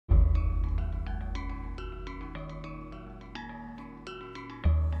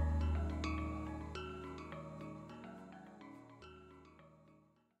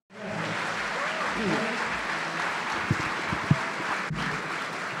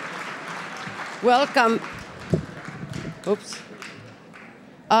welcome. Oops.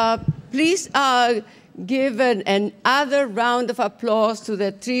 Please give another round of applause to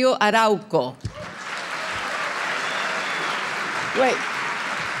the trio Arauco. Wait.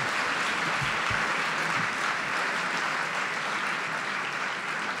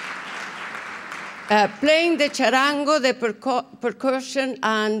 Playing the charango, the percussion,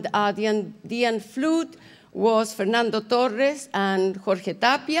 and the Andean flute was Fernando Torres and Jorge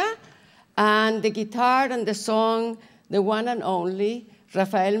Tapia, and the guitar and the song, the one and only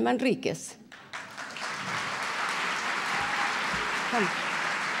Rafael Manriquez. Come.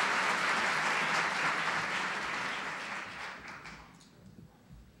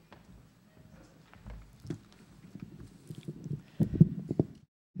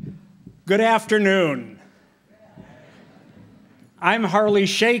 Good afternoon. I'm Harley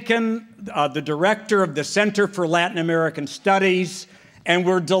Shaken, the director of the Center for Latin American Studies, and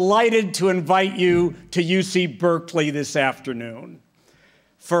we're delighted to invite you to UC Berkeley this afternoon.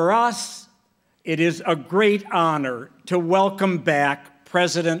 For us, it is a great honor to welcome back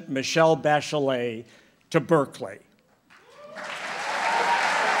President Michelle Bachelet to Berkeley.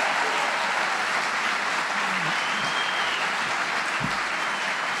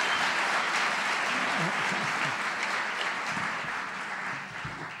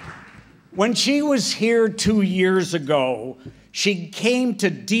 When she was here 2 years ago, she came to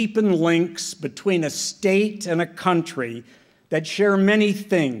deepen links between a state and a country that share many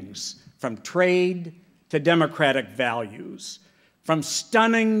things, from trade to democratic values, from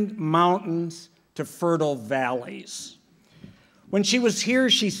stunning mountains to fertile valleys. When she was here,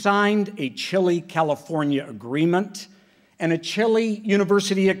 she signed a Chile-California agreement and a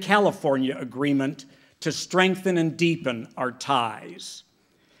Chile-University of California agreement to strengthen and deepen our ties.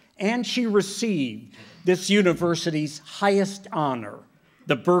 And she received this university's highest honor,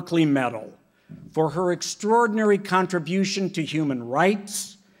 the Berkeley Medal, for her extraordinary contribution to human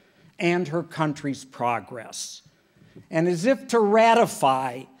rights and her country's progress. And as if to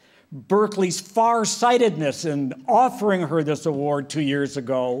ratify Berkeley's far-sightedness in offering her this award 2 years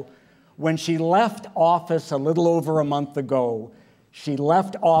ago, when she left office a little over a month ago, she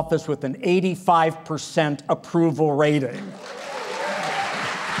left office with an 85% approval rating.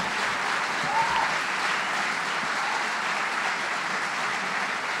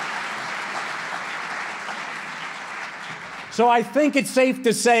 So I think it's safe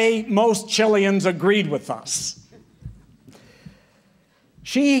to say most Chileans agreed with us.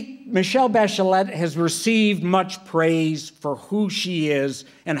 Michelle Bachelet, has received much praise for who she is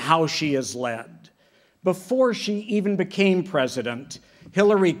and how she has led. Before she even became president,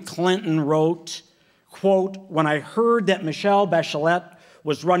 Hillary Clinton wrote, quote, "When I heard that Michelle Bachelet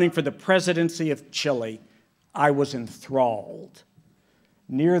was running for the presidency of Chile, I was enthralled."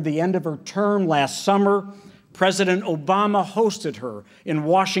 Near the end of her term last summer, President Obama hosted her in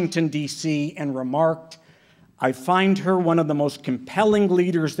Washington, D.C., and remarked, "I find her one of the most compelling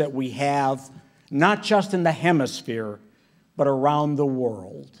leaders that we have, not just in the hemisphere, but around the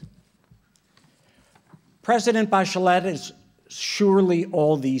world." President Bachelet is surely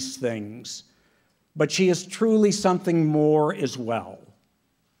all these things, but she is truly something more as well.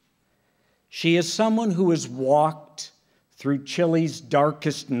 She is someone who has walked through Chile's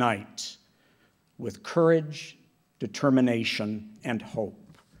darkest night with courage, determination, and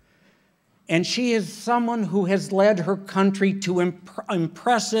hope. And she is someone who has led her country to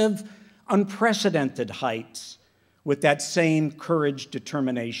impressive, unprecedented heights with that same courage,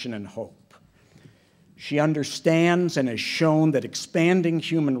 determination, and hope. She understands and has shown that expanding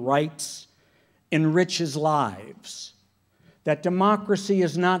human rights enriches lives, that democracy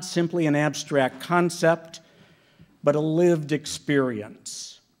is not simply an abstract concept, but a lived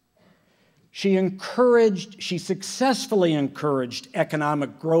experience. She successfully encouraged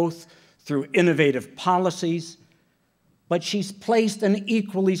economic growth through innovative policies, but she's placed an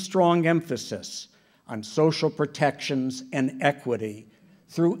equally strong emphasis on social protections and equity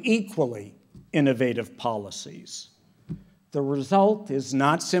through equally innovative policies. The result is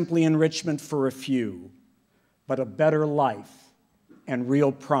not simply enrichment for a few, but a better life and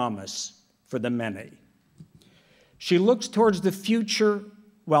real promise for the many. She looks towards the future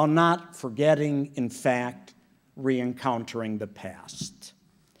while not forgetting, in fact, re-encountering the past.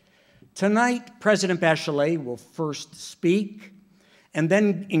 Tonight, President Bachelet will first speak and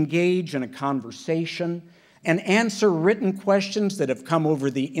then engage in a conversation and answer written questions that have come over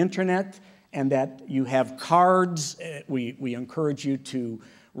the internet and that you have cards. We encourage you to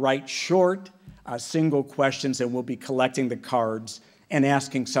write short, single questions, and we'll be collecting the cards and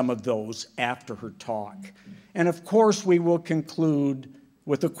asking some of those after her talk. And of course, we will conclude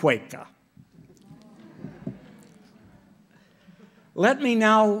with a cueca. Let me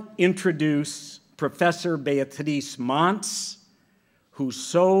now introduce Professor Beatriz Monts, whose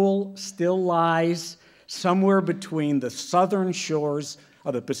soul still lies somewhere between the southern shores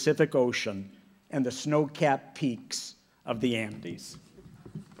of the Pacific Ocean and the snow-capped peaks of the Andes.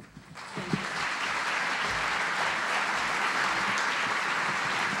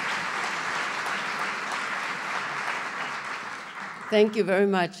 Thank you very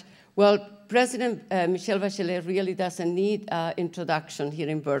much. Well, President Michelle Bachelet really doesn't need introduction here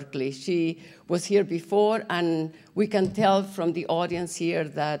in Berkeley. She was here before, and we can tell from the audience here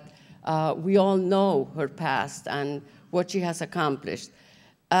that we all know her past and what she has accomplished.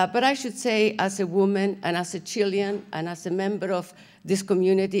 But I should say, as a woman and as a Chilean and as a member of this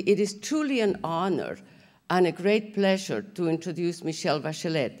community, it is truly an honor and a great pleasure to introduce Michelle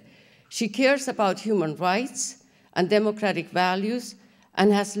Bachelet. She cares about human rights and democratic values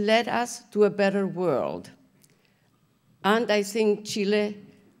and has led us to a better world. And I think Chile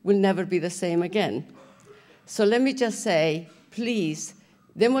will never be the same again. So let me just say, please,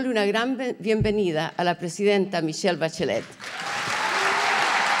 démosle una gran bienvenida a la presidenta Michelle Bachelet.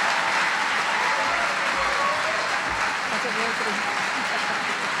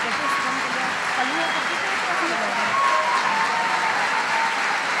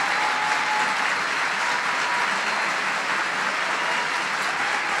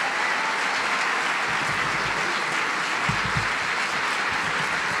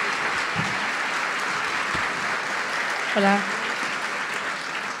 Hola.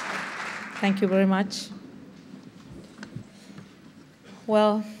 Thank you very much.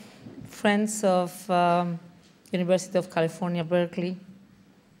 Well, friends of University of California, Berkeley,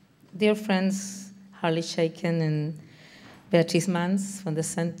 dear friends Harley Shaken and Beatriz Monts from the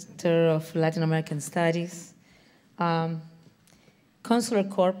Center of Latin American Studies, Consular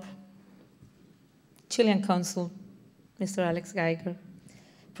Corp, Chilean Consul, Mr. Alex Geiger,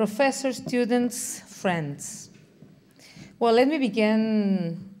 professors, students, friends. Well, let me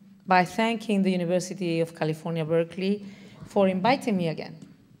begin by thanking the University of California, Berkeley for inviting me again,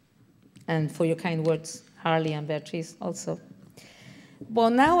 and for your kind words, Harley and Beatriz also. Well,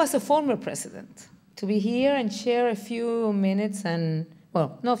 now as a former president, to be here and share a few minutes and,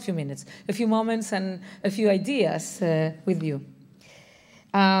 well, not a few minutes, a few moments and a few ideas with you.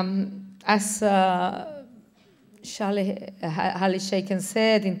 As Harley Shaken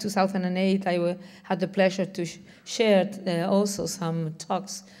said, in 2008, I had the pleasure to share also some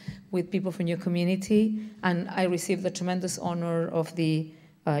talks with people from your community, and I received the tremendous honor of the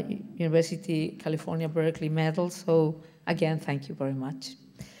University California Berkeley medal, so again, thank you very much.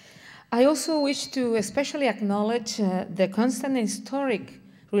 I also wish to especially acknowledge the constant and historic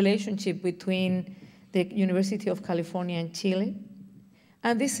relationship between the University of California and Chile,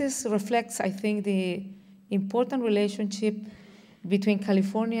 and this reflects, I think, the important relationship between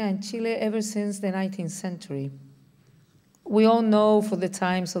California and Chile ever since the 19th century. We all know for the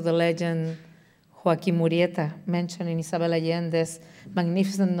times of the legend Joaquín Murrieta, mentioned in Isabel Allende's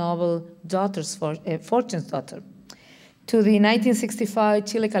magnificent novel, Fortune's Daughter, to the 1965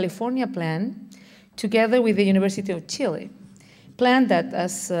 Chile-California plan, together with the University of Chile. Plan that,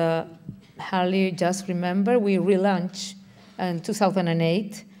 as Harley just remembered, we relaunched in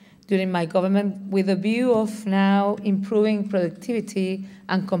 2008 during my government with a view of now improving productivity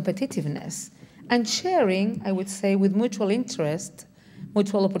and competitiveness and sharing, I would say, with mutual interest,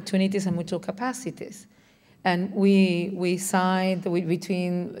 mutual opportunities and mutual capacities. And we signed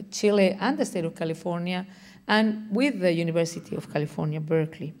between Chile and the state of California and with the University of California,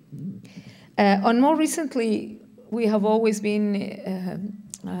 Berkeley. And more recently, we have always been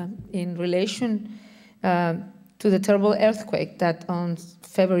in relation to the terrible earthquake that on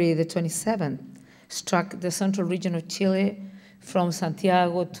February the 27th struck the central region of Chile from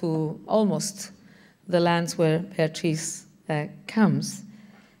Santiago to almost the lands where Beatriz comes.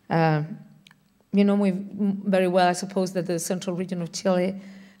 You know very well, I suppose, that the central region of Chile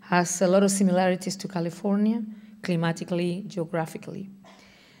has a lot of similarities to California, climatically, geographically.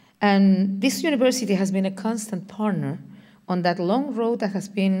 And this university has been a constant partner on that long road that has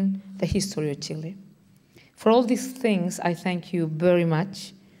been the history of Chile. For all these things, I thank you very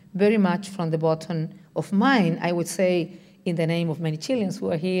much from the bottom of mine, I would say in the name of many Chileans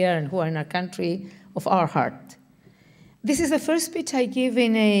who are here and who are in our country, of our heart. This is the first speech I give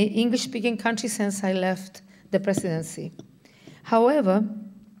in an English-speaking country since I left the presidency. However,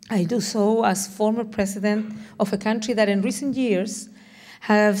 I do so as former president of a country that in recent years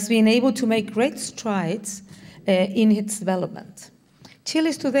has been able to make great strides in its development. Chile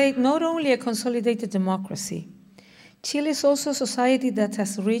is today not only a consolidated democracy, Chile is also a society that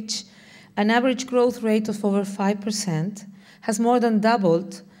has reached an average growth rate of over 5%, has more than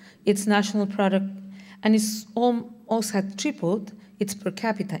doubled its national product, and it's almost had tripled its per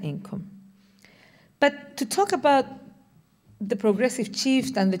capita income. But to talk about the progressive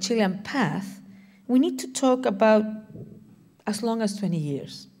shift and the Chilean path, we need to talk about as long as 20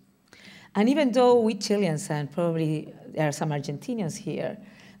 years. And even though we Chileans, and probably there are some Argentinians here,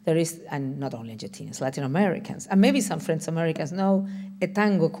 there is, and not only Argentinians, Latin Americans, and maybe some French Americans know a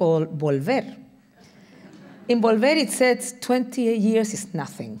tango called Volver. In Volver, it says 20 years is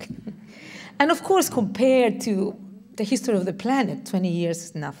nothing. And of course, compared to the history of the planet, 20 years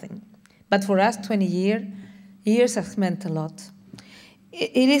is nothing. But for us, 20 years has meant a lot.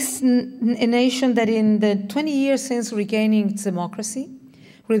 It is a nation that in the 20 years since regaining its democracy,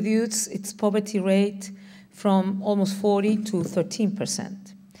 reduced its poverty rate from almost 40 to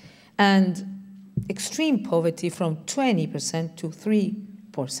 13%, and extreme poverty from 20% to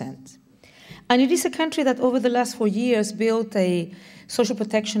 3%. And it is a country that over the last 4 years built a social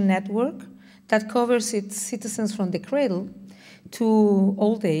protection network that covers its citizens from the cradle to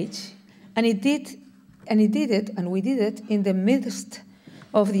old age, and we did it in the midst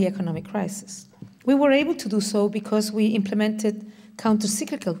of the economic crisis. We were able to do so because we implemented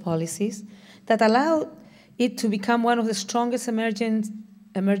counter-cyclical policies that allowed it to become one of the strongest emergent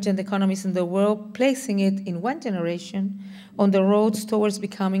economies in the world, placing it in one generation on the roads towards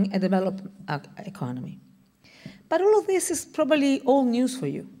becoming a developed economy. But all of this is probably old news for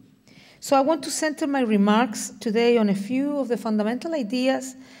you. So I want to center my remarks today on a few of the fundamental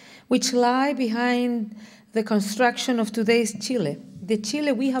ideas which lie behind the construction of today's Chile, the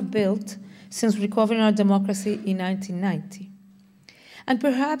Chile we have built since recovering our democracy in 1990. And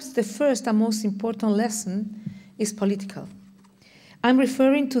perhaps the first and most important lesson is political. I'm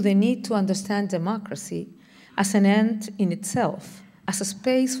referring to the need to understand democracy as an end in itself, as a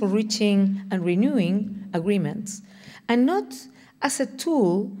space for reaching and renewing agreements, and not as a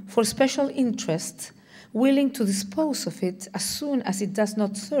tool for special interests willing to dispose of it as soon as it does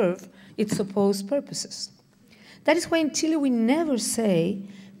not serve its supposed purposes. That is why in Chile we never say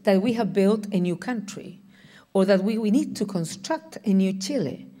that we have built a new country or that we need to construct a new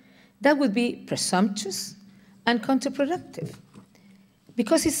Chile. That would be presumptuous and counterproductive.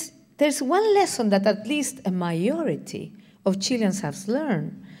 Because there's one lesson that at least a majority of Chileans have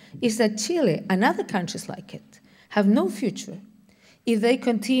learned, is that Chile and other countries like it have no future if they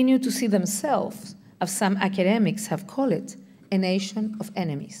continue to see themselves, as some academics have called it, a nation of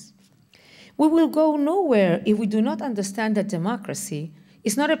enemies. We will go nowhere if we do not understand that democracy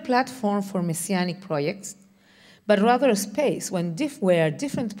is not a platform for messianic projects, but rather a space where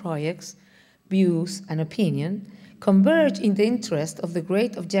different projects, views, and opinion converge in the interest of the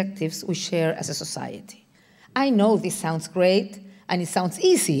great objectives we share as a society. I know this sounds great, and it sounds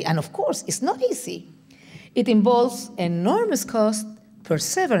easy, and of course, it's not easy. It involves enormous cost,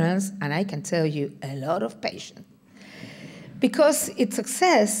 perseverance, and I can tell you, a lot of patience. Because its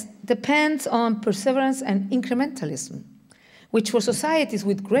success depends on perseverance and incrementalism, which for societies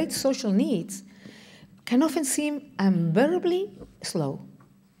with great social needs can often seem unbearably slow.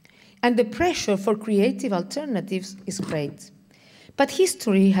 And the pressure for creative alternatives is great. But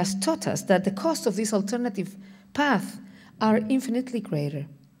history has taught us that the cost of these alternative paths are infinitely greater.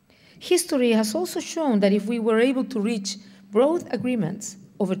 History has also shown that if we were able to reach broad agreements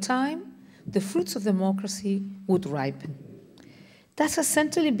over time, the fruits of democracy would ripen. That has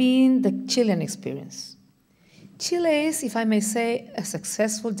centrally been the Chilean experience. Chile is, if I may say, a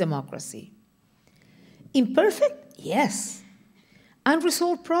successful democracy. Imperfect? Yes.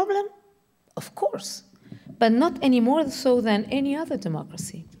 Unresolved problem? Of course, but not any more so than any other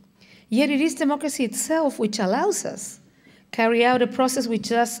democracy. Yet it is democracy itself which allows us carry out a process which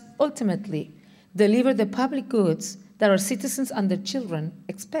does ultimately deliver the public goods that our citizens and their children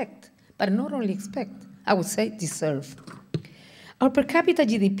expect, but not only expect, I would say deserve. Our per capita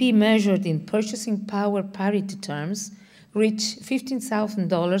GDP measured in purchasing power parity terms reached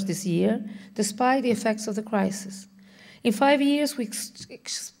 $15,000 this year, despite the effects of the crisis. In 5 years, we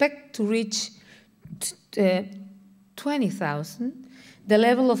expect to reach 20,000, the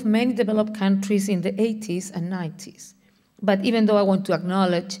level of many developed countries in the 80s and 90s. But even though I want to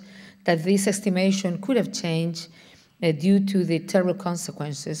acknowledge that this estimation could have changed due to the terrible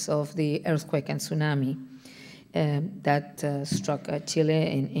consequences of the earthquake and tsunami that struck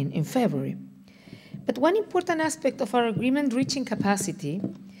Chile in February. But one important aspect of our agreement-reaching capacity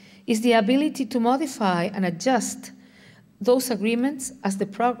is the ability to modify and adjust those agreements as the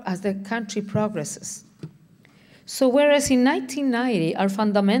country progresses. So whereas in 1990 our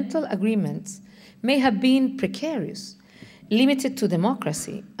fundamental agreements may have been precarious, limited to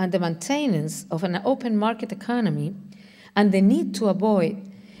democracy and the maintenance of an open market economy, and the need to avoid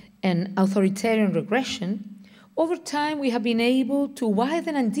an authoritarian regression, over time we have been able to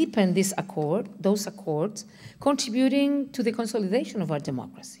widen and deepen those accords, contributing to the consolidation of our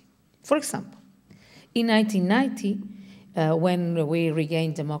democracy. For example, in 1990, when we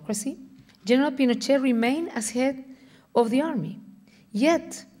regained democracy, General Pinochet remained as head of the army.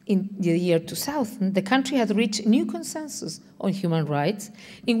 Yet, in the year 2000, the country had reached new consensus on human rights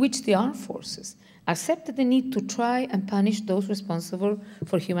in which the armed forces accepted the need to try and punish those responsible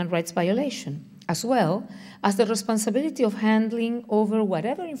for human rights violation, as well as the responsibility of handling over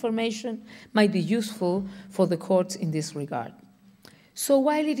whatever information might be useful for the courts in this regard. So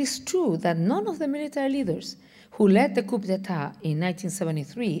while it is true that none of the military leaders who led the coup d'etat in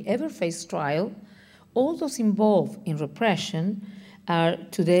 1973 ever faced trial, all those involved in repression are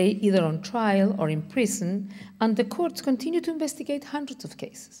today either on trial or in prison, and the courts continue to investigate hundreds of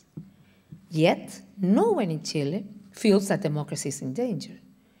cases. Yet, no one in Chile feels that democracy is in danger.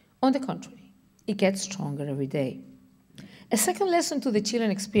 On the contrary, it gets stronger every day. A second lesson to the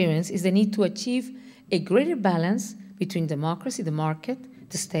Chilean experience is the need to achieve a greater balance between democracy, the market,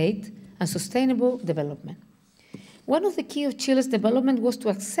 the state, and sustainable development. One of the keys of Chile's development was to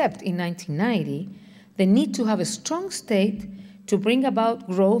accept in 1990 the need to have a strong state to bring about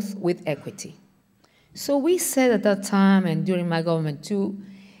growth with equity. So we said at that time, and during my government too,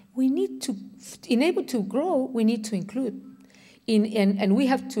 we need to, in able to grow, we need to include. And we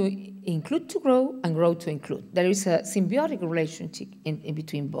have to include to grow and grow to include. There is a symbiotic relationship in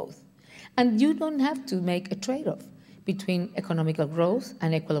between both. And you don't have to make a trade-off between economical growth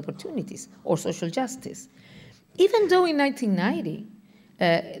and equal opportunities or social justice. Even though in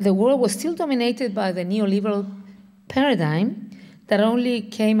 1990, the world was still dominated by the neoliberal paradigm that only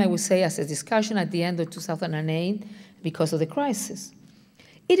came, I would say, as a discussion at the end of 2008 because of the crisis.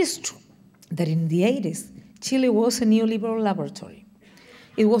 It is true that in the 80s, Chile was a neoliberal laboratory.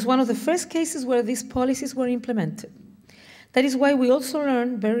 It was one of the first cases where these policies were implemented. That is why we also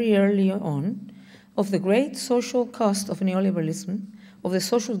learned very early on of the great social cost of neoliberalism, of the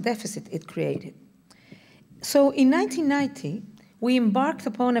social deficit it created. So in 1990, we embarked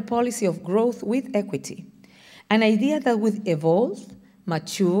upon a policy of growth with equity, an idea that would evolve,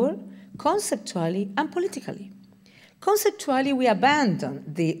 mature, conceptually and politically. Conceptually, we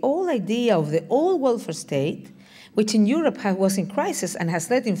abandoned the old idea of the old welfare state, which in Europe was in crisis and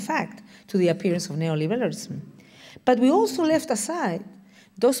has led, in fact, to the appearance of neoliberalism. But we also left aside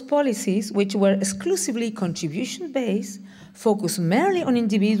those policies which were exclusively contribution-based, focused merely on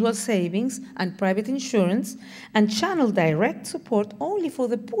individual savings and private insurance, and channeled direct support only for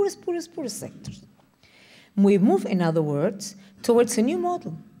the poorest sectors. We move, in other words, towards a new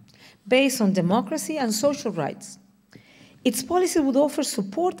model based on democracy and social rights. Its policy would offer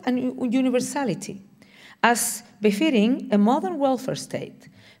support and universality, as befitting a modern welfare state,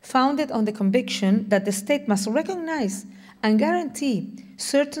 founded on the conviction that the state must recognize and guarantee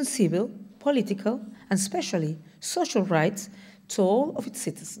certain civil, political, and especially social rights to all of its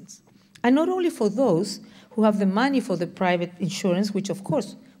citizens, and not only for those who have the money for the private insurance, which of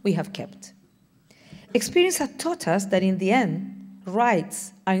course we have kept. Experience has taught us that in the end,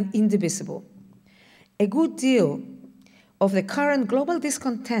 rights are indivisible. A good deal of the current global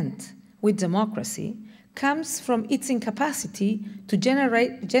discontent with democracy comes from its incapacity to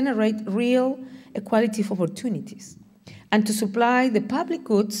generate real equality of opportunities and to supply the public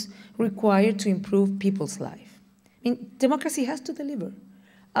goods required to improve people's life. I mean, democracy has to deliver.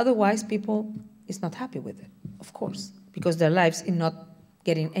 Otherwise, people is not happy with it, of course, because their lives are not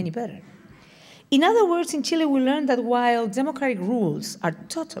getting any better. In other words, in Chile, we learned that while democratic rules are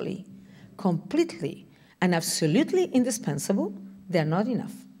totally, completely, and absolutely indispensable, they are not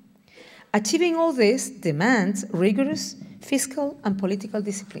enough. Achieving all this demands rigorous fiscal and political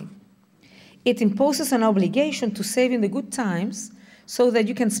discipline. It imposes an obligation to save in the good times so that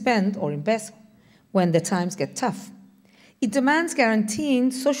you can spend or invest when the times get tough. It demands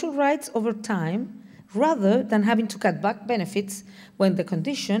guaranteeing social rights over time rather than having to cut back benefits when the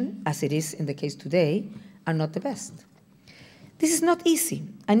condition, as it is in the case today, are not the best. This is not easy,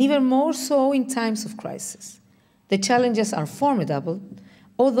 and even more so in times of crisis. The challenges are formidable,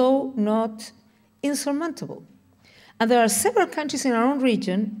 although not insurmountable. And there are several countries in our own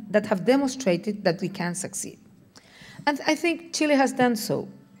region that have demonstrated that we can succeed. And I think Chile has done so.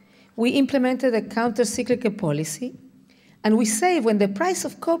 We implemented a counter-cyclical policy, and we saved when the price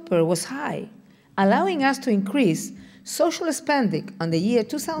of copper was high, allowing us to increase social spending on the year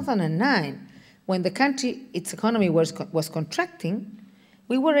 2009, when the country, its economy was contracting.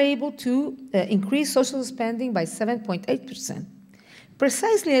 We were able to increase social spending by 7.8%,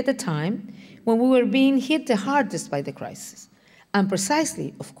 precisely at the time when we were being hit the hardest by the crisis, and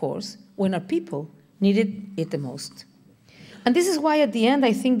precisely, of course, when our people needed it the most. And this is why, at the end,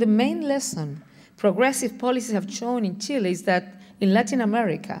 I think the main lesson progressive policies have shown in Chile is that in Latin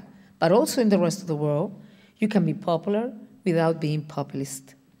America, but also in the rest of the world, you can be popular without being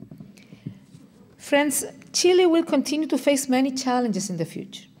populist. Friends, Chile will continue to face many challenges in the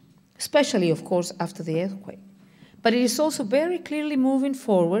future, especially, of course, after the earthquake. But it is also very clearly moving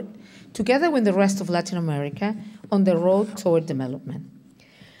forward, together with the rest of Latin America, on the road toward development.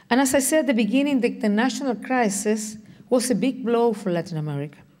 And as I said at the beginning, the national crisis was a big blow for Latin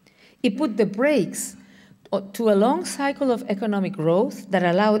America. It put the brakes to a long cycle of economic growth that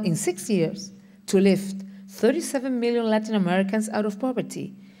allowed, in 6 years, to lift 37 million Latin Americans out of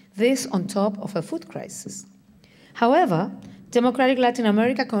poverty, this on top of a food crisis. However, democratic Latin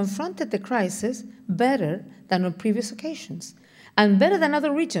America confronted the crisis better than on previous occasions, and better than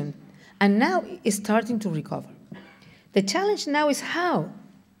other regions, and now is starting to recover. The challenge now is how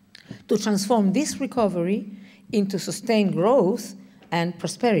to transform this recovery into sustained growth and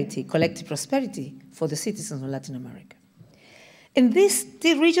prosperity, collective prosperity for the citizens of Latin America. In this,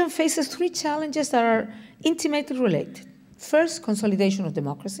 the region faces three challenges that are intimately related. First, consolidation of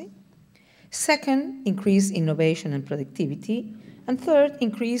democracy. Second, increased innovation and productivity. And third,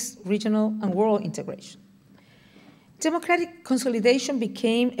 increased regional and world integration. Democratic consolidation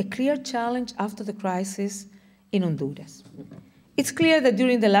became a clear challenge after the crisis in Honduras. It's clear that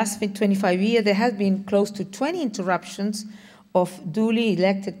during the last 25 years, there have been close to 20 interruptions of duly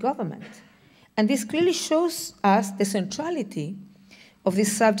elected government. And this clearly shows us the centrality of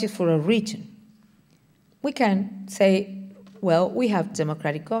this subject for a region. We can say, well, we have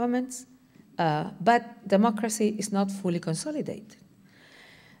democratic governments, but democracy is not fully consolidated.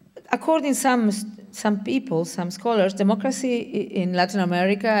 According to some people, some scholars, democracy in Latin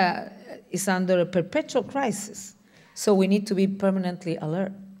America is under a perpetual crisis, so we need to be permanently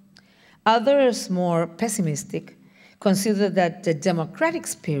alert. Others, more pessimistic, consider that the democratic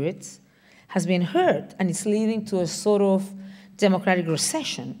spirit has been hurt and is leading to a sort of democratic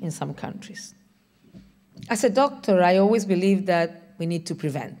recession in some countries. As a doctor, I always believe that we need to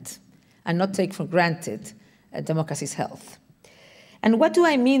prevent and not take for granted democracy's health. And what do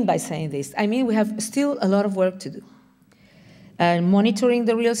I mean by saying this? I mean we have still a lot of work to do. Monitoring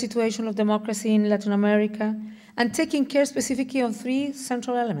the real situation of democracy in Latin America and taking care specifically on three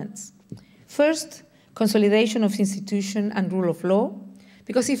central elements. First, consolidation of institution and rule of law,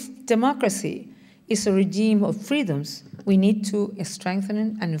 because if democracy is a regime of freedoms, we need to strengthen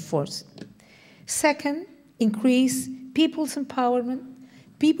it and enforce it. Second, increase people's empowerment,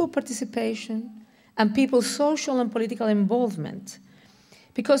 people participation, and people's social and political involvement,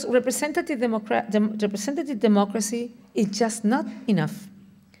 because representative democracy is just not enough.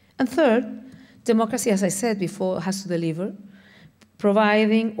 And third, democracy, as I said before, has to deliver,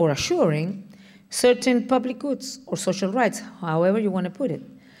 providing or assuring certain public goods or social rights, however you want to put it,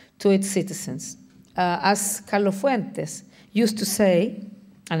 to its citizens. As Carlos Fuentes used to say,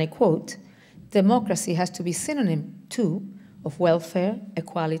 and I quote, democracy has to be synonym, too, of welfare,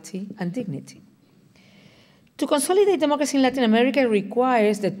 equality, and dignity. To consolidate democracy in Latin America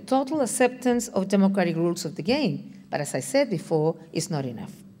requires the total acceptance of democratic rules of the game, but as I said before, it's not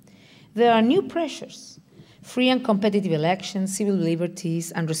enough. There are new pressures. Free and competitive elections, civil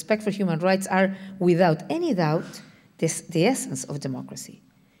liberties, and respect for human rights are, without any doubt, the essence of democracy.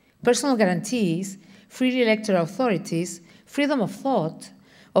 Personal guarantees, free electoral authorities, freedom of thought,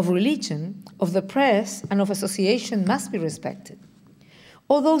 of religion, of the press, and of association must be respected.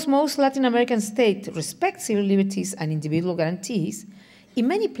 Although most Latin American states respect civil liberties and individual guarantees, in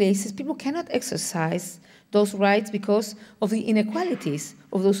many places people cannot exercise those rights because of the inequalities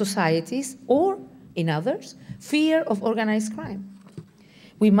of those societies or, in others, fear of organized crime.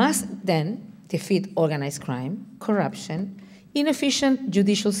 We must then defeat organized crime, corruption, inefficient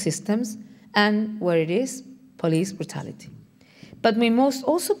judicial systems, and, where it is, police brutality. But we must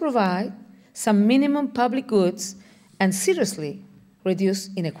also provide some minimum public goods and seriously reduce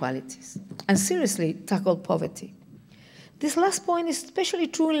inequalities and seriously tackle poverty. This last point is especially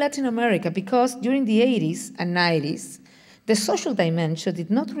true in Latin America because during the 80s and 90s, the social dimension did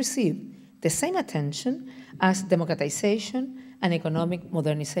not receive the same attention as democratization and economic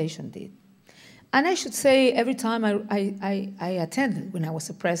modernization did. And I should say, every time I attended, when I was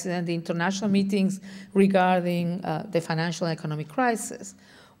a president, the international meetings regarding the financial and economic crisis,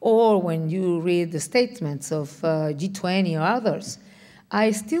 or when you read the statements of G20 or others,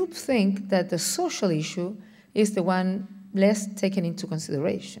 I still think that the social issue is the one less taken into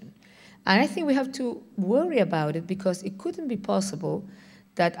consideration. And I think we have to worry about it because it couldn't be possible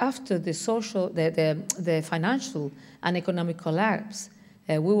that after the financial and economic collapse,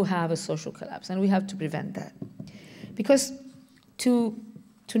 we will have a social collapse, and we have to prevent that. Because to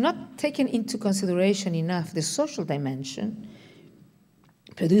not taking into consideration enough the social dimension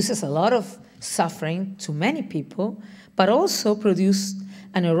produces a lot of suffering to many people, but also produce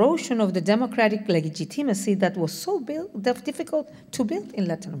an erosion of the democratic legitimacy that was so difficult to build in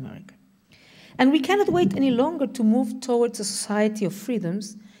Latin America. And we cannot wait any longer to move towards a society of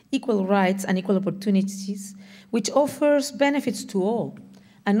freedoms, equal rights, and equal opportunities, which offers benefits to all,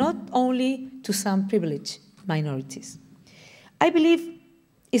 and not only to some privileged minorities. I believe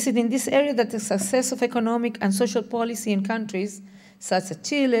it's in this area that the success of economic and social policy in countries such as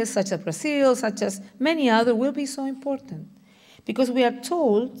Chile, such as Brazil, such as many others will be so important. Because we are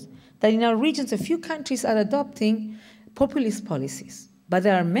told that in our regions, a few countries are adopting populist policies, but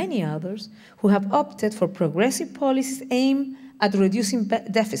there are many others who have opted for progressive policies aimed at reducing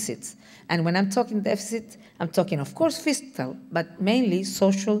deficits. And when I'm talking deficit, I'm talking, of course, fiscal, but mainly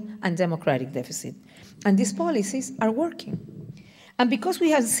social and democratic deficit. And these policies are working. And because we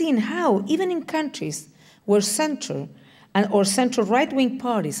have seen how, even in countries where center or central right-wing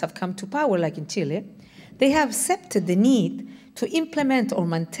parties have come to power, like in Chile, they have accepted the need to implement or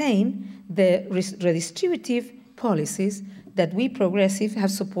maintain the redistributive policies that we progressive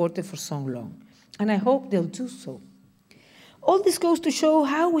have supported for so long. And I hope they'll do so. All this goes to show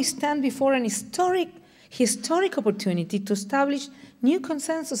how we stand before an historic opportunity to establish new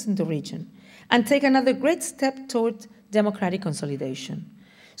consensus in the region and take another great step toward democratic consolidation.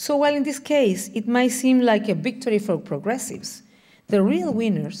 So while in this case it might seem like a victory for progressives, the real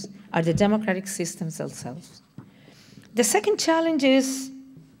winners are the democratic systems themselves. The second challenge is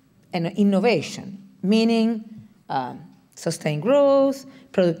innovation, meaning sustained growth,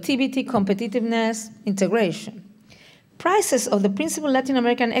 productivity, competitiveness, integration. Prices of the principal Latin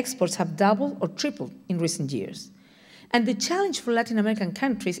American exports have doubled or tripled in recent years. And the challenge for Latin American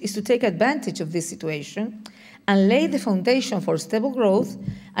countries is to take advantage of this situation and lay the foundation for stable growth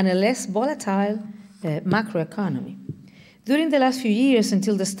and a less volatile macroeconomy. During the last few years,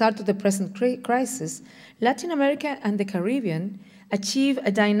 until the start of the present crisis, Latin America and the Caribbean achieved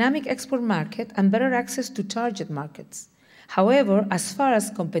a dynamic export market and better access to target markets. However, as far as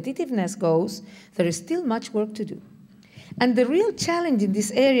competitiveness goes, there is still much work to do. And the real challenge in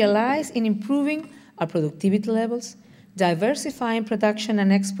this area lies in improving our productivity levels, diversifying production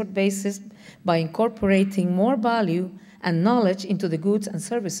and export bases by incorporating more value and knowledge into the goods and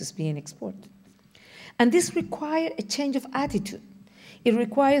services being exported. And this requires a change of attitude. It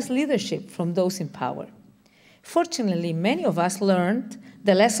requires leadership from those in power. Fortunately, many of us learned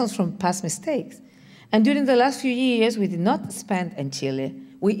the lessons from past mistakes. And during the last few years, we did not spend in Chile.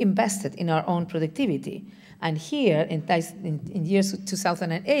 We invested in our own productivity. And here, in years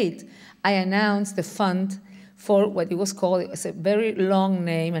 2008, I announced the fund for what it was called, it's a very long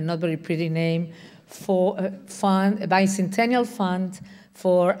name and not very pretty name, for a bicentennial fund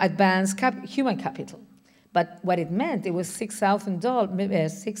for advanced human capital. But what it meant, it was $6,000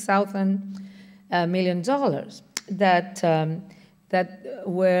 million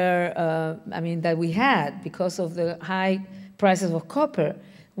that we had because of the high prices of copper.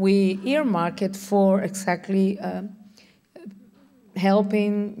 We earmarked it for exactly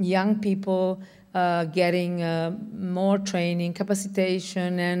helping young people getting more training,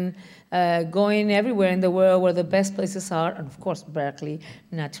 capacitation, and going everywhere in the world where the best places are, and of course Berkeley,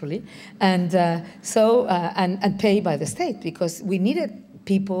 naturally, and and paid by the state because we needed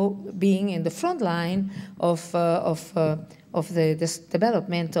people being in the front line of this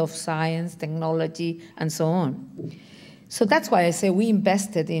development of science, technology, and so on. So that's why I say we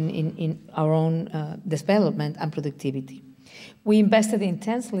invested in our own development and productivity. We invested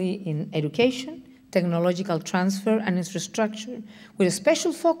intensely in education, technological transfer, and infrastructure, with a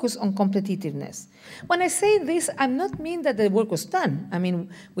special focus on competitiveness. When I say this, I not mean that the work was done. I mean,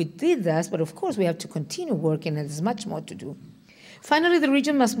 we did that, but of course we have to continue working, and there's much more to do. Finally, the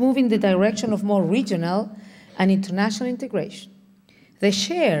region must move in the direction of more regional and international integration. The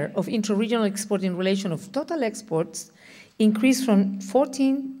share of intra-regional export in relation of total exports increased from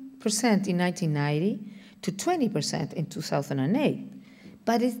 14% in 1990 to 20% in 2008.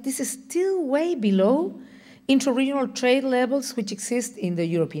 But this is still way below intra-regional trade levels which exist in the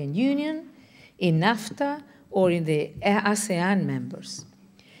European Union, in NAFTA, or in the ASEAN members.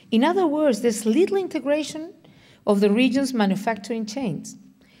 In other words, there's little integration of the region's manufacturing chains.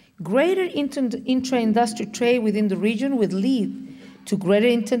 Greater intra-industry trade within the region would lead to greater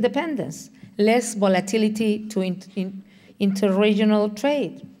interdependence, less volatility to interregional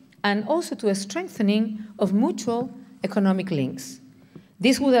trade, and also to a strengthening of mutual economic links.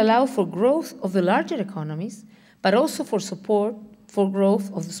 This would allow for growth of the larger economies, but also for support for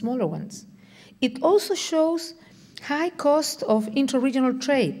growth of the smaller ones. It also shows high cost of interregional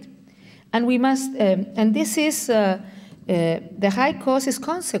trade, and we must, and this is, the high cost is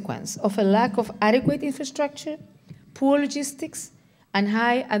consequence of a lack of adequate infrastructure, poor logistics, and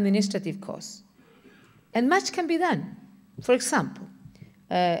high administrative costs. And much can be done. For example,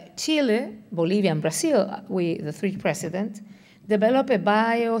 Chile, Bolivia, and Brazil, the three presidents, developed a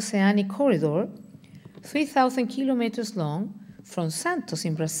bio-oceanic corridor, 3,000 kilometers long, from Santos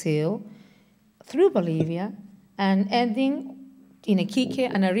in Brazil, through Bolivia, and ending in Iquique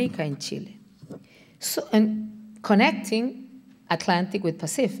and Arica in Chile. So, and connecting Atlantic with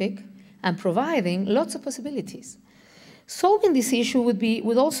Pacific and providing lots of possibilities. Solving this issue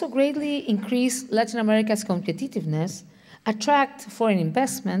would also greatly increase Latin America's competitiveness, attract foreign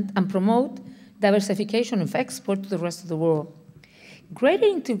investment, and promote diversification of export to the rest of the world. Greater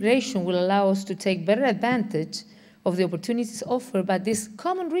integration will allow us to take better advantage of the opportunities offered by this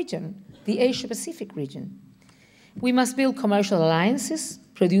common region, the Asia-Pacific region. We must build commercial alliances,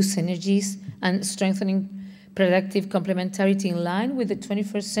 produce synergies, and strengthening productive complementarity in line with the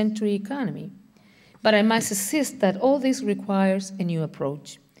 21st century economy. But I must insist that all this requires a new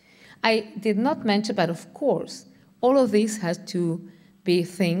approach. I did not mention, but of course, all of this has to be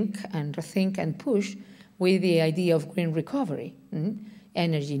think and rethink and push with the idea of green recovery,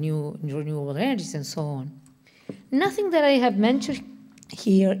 energy, new renewable energies, and so on. Nothing that I have mentioned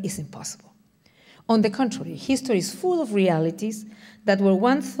here is impossible. On the contrary, history is full of realities that were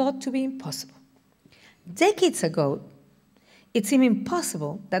once thought to be impossible. Decades ago, it seemed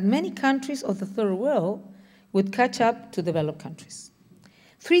impossible that many countries of the third world would catch up to developed countries.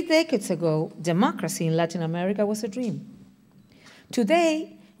 3 decades ago, democracy in Latin America was a dream.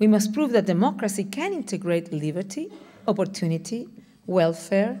 Today, we must prove that democracy can integrate liberty, opportunity,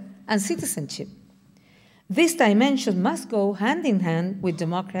 welfare, and citizenship. This dimension must go hand in hand with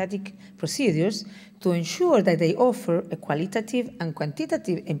democratic procedures to ensure that they offer a qualitative and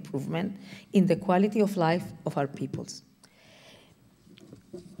quantitative improvement in the quality of life of our peoples.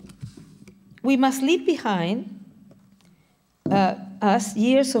 We must leave behind us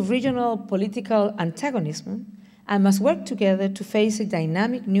years of regional political antagonism and must work together to face a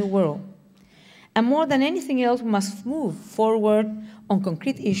dynamic new world. And more than anything else, we must move forward on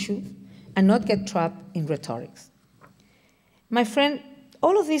concrete issues and not get trapped in rhetoric. My friend,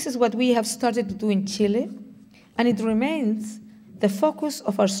 all of this is what we have started to do in Chile, and it remains the focus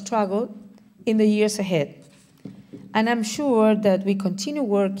of our struggle in the years ahead. And I'm sure that we continue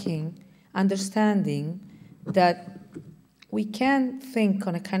working, understanding that we can think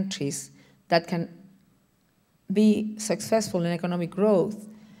on countries that can be successful in economic growth,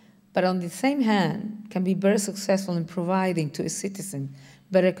 but on the same hand can be very successful in providing to its citizens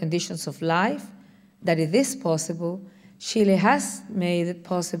better conditions of life, that it is possible. Chile has made it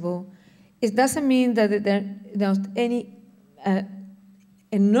possible. It doesn't mean that there's any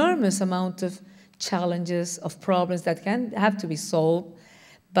enormous amount of challenges, of problems that can have to be solved,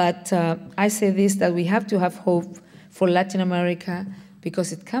 but I say this, that we have to have hope for Latin America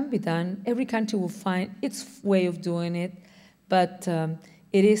because it can be done. Every country will find its way of doing it, but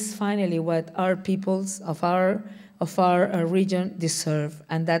it is finally what our peoples of our region deserve,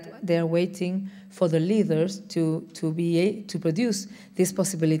 and that they're waiting for the leaders to produce this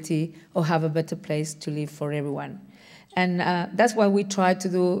possibility of have a better place to live for everyone. And that's what we try to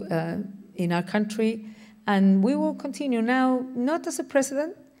do in our country, and we will continue now, not as a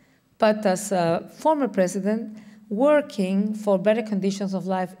president, but as a former president, working for better conditions of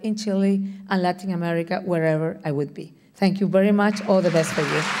life in Chile and Latin America, wherever I would be. Thank you very much. All the best for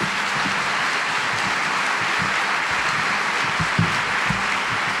you.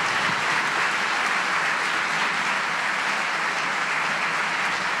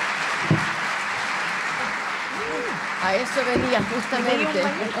 A eso venía justamente.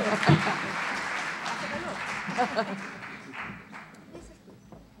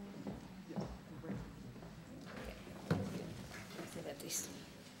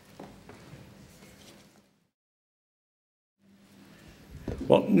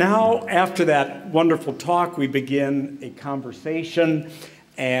 Well, now, after that wonderful talk, we begin a conversation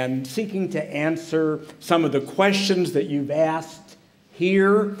and seeking to answer some of the questions that you've asked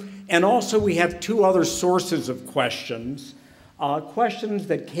here. And also, we have 2 other sources of questions. Questions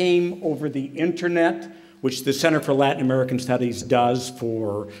that came over the internet, which the Center for Latin American Studies does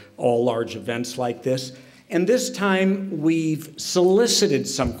for all large events like this. And this time, we've solicited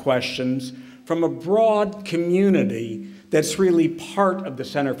some questions from a broad community that's really part of the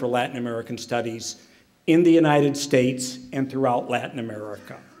Center for Latin American Studies in the United States and throughout Latin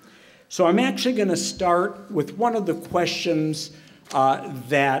America. So I'm actually going to start with one of the questions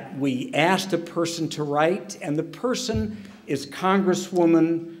that we asked a person to write, and the person is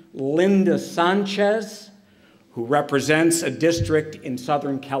Congresswoman Linda Sanchez, who represents a district in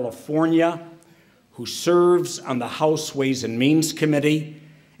Southern California, who serves on the House Ways and Means Committee,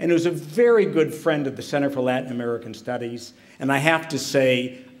 and who's a very good friend of the Center for Latin American Studies, and I have to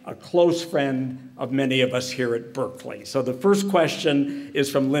say, a close friend of many of us here at Berkeley. So the first question is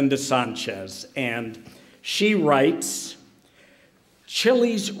from Linda Sanchez, and she writes,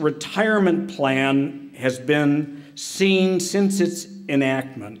 Chile's retirement plan has been seen since its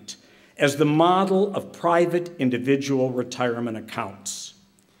enactment as the model of private individual retirement accounts.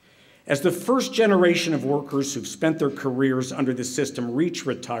 As the first generation of workers who've spent their careers under the system reach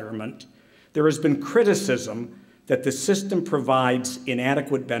retirement, there has been criticism that the system provides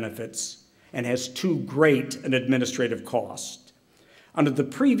inadequate benefits and has too great an administrative cost. Under the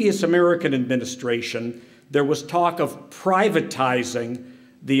previous American administration, there was talk of privatizing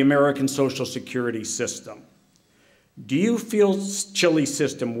the American Social Security system. Do you feel Chile's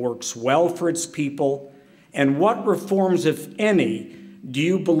system works well for its people? And what reforms, if any, do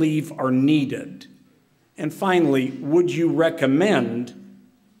you believe are needed? And finally, would you recommend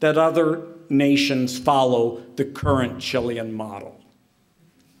that other nations follow the current Chilean model?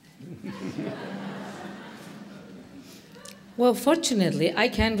 Well, fortunately, I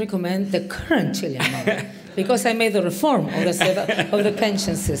can recommend the current Chilean model because I made the reform of the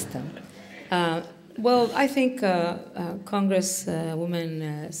pension system. Well, I think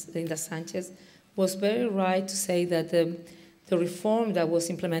Congresswoman Linda Sanchez was very right to say that the reform that was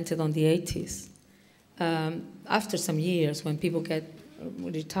implemented on the 80s, after some years when people get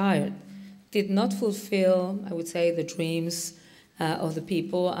retired, did not fulfill, I would say, the dreams of the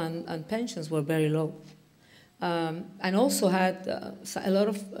people, and pensions were very low. And also had a lot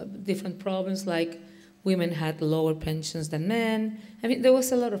of different problems, like women had lower pensions than men. I mean, there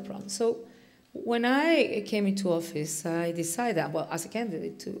was a lot of problems. So when I came into office, I decided, well, as a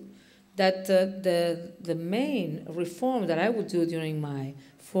candidate too, that the main reform that I would do during my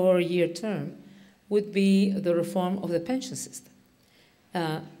 4-year term would be the reform of the pension system.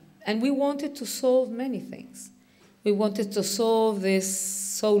 And we wanted to solve many things. We wanted to solve these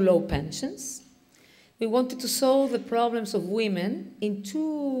so low pensions. We wanted to solve the problems of women in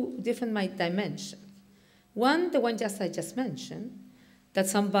 2 different dimensions. One, the one I just mentioned, that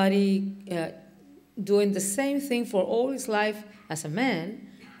somebody doing the same thing for all his life as a man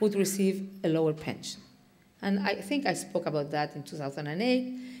would receive a lower pension. And I think I spoke about that in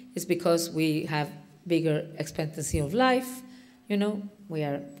 2008. It's because we have bigger expectancy of life. You know, we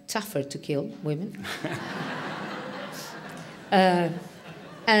are tougher to kill, women.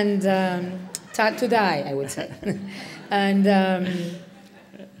 To die, I would say. And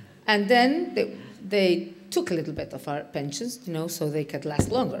then they took a little bit of our pensions, you know, so they could last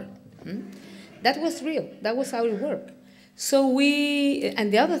longer. That was real. That was how it worked. So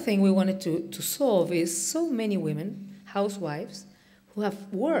and the other thing we wanted to solve is so many women, housewives, who have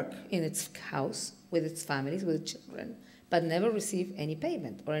worked in its house with its families, with children, but never receive any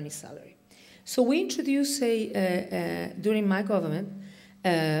payment or any salary. So we introduced, during my government,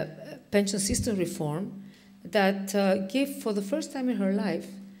 pension system reform that gave, for the first time in her life,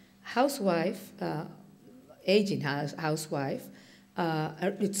 housewife, aging housewife,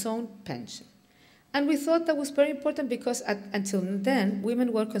 its own pension. And we thought that was very important because until then,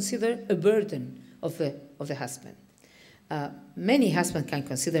 women were considered a burden of the husband. Many husbands can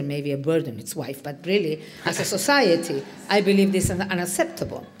consider maybe a burden its wife, but really, as a society, I believe this is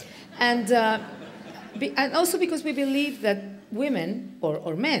unacceptable. And also because we believe that women,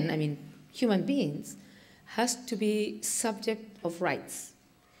 or men, I mean, human beings, has to be subject of rights.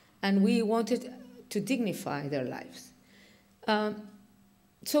 And we wanted to dignify their lives.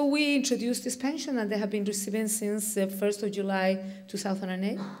 So we introduced this pension, and they have been receiving since the 1st of July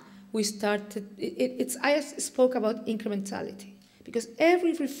 2008. We started, I spoke about incrementality, because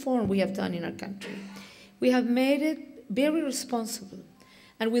every reform we have done in our country, we have made it very responsible.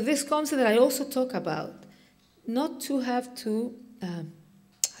 And with this concept that I also talk about, not to have to, how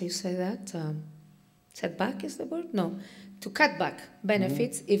you say that? Set back is the word? No, to cut back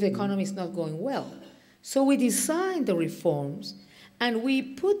benefits if the economy is not going well. So we designed the reforms, and we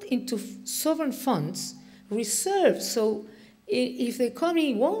put into sovereign funds reserves, so if the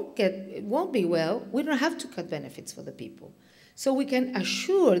economy won't be well, we don't have to cut benefits for the people. So we can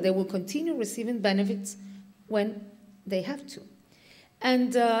assure they will continue receiving benefits when they have to.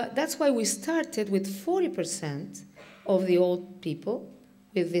 And that's why we started with 40% of the old people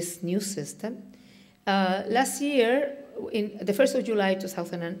with this new system. Last year, in the 1st of July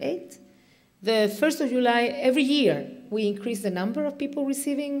 2008, the 1st of July every year, we increase the number of people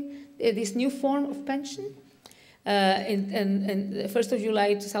receiving this new form of pension. In the 1st of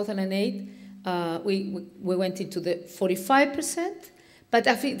July 2008, we went into the 45%. But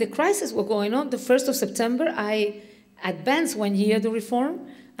after the crisis was going on, the 1st of September, I advanced 1 year the reform,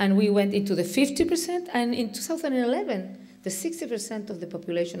 and we went into the 50%. And in 2011, the 60% of the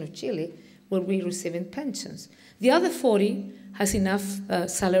population of Chile will be receiving pensions. The other 40 has enough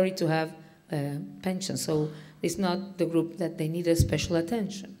salary to have pensions, so it's not the group that they need a special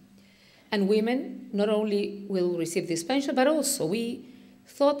attention. And women not only will receive this pension, but also we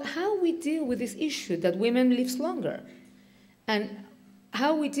thought how we deal with this issue that women live longer, and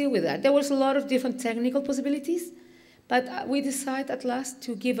how we deal with that. There was a lot of different technical possibilities, but we decided at last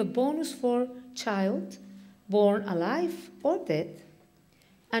to give a bonus for child born alive or dead,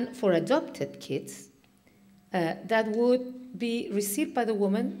 and for adopted kids that would be received by the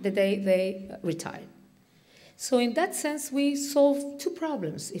woman the day they retire. So in that sense, we solved two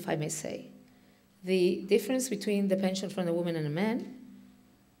problems, if I may say. The difference between the pension from a woman and a man,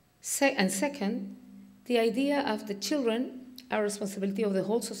 and second, the idea of the children are a responsibility of the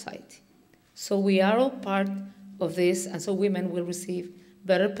whole society. So we are all part of this, and so women will receive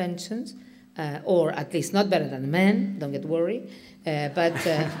better pensions, or at least not better than men, don't get worried, but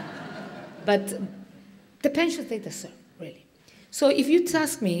the pensions they deserve, really. So if you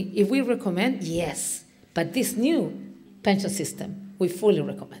ask me if we recommend, yes, but this new pension system, we fully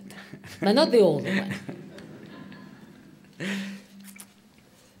recommend, but not the old one.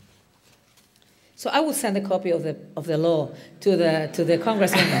 So I will send a copy of the law to the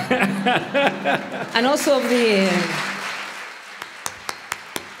congressman, and also of the.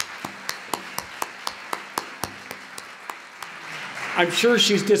 I'm sure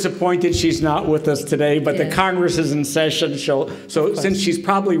she's disappointed she's not with us today, but the Congress is in session. So since she's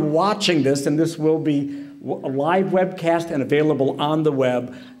probably watching this, and this will be a live webcast and available on the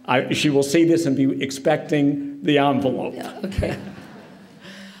web, she will see this and be expecting the envelope. Yeah, okay.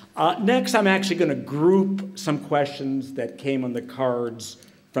 Next, I'm actually going to group some questions that came on the cards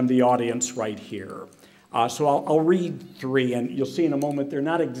from the audience right here. So I'll read three, and you'll see in a moment they're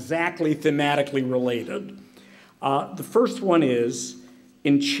not exactly thematically related. The first one is,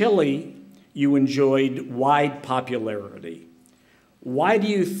 in Chile, you enjoyed wide popularity. Why do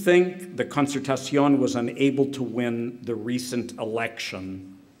you think the Concertación was unable to win the recent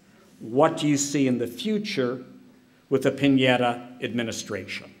election? What do you see in the future with the Piñera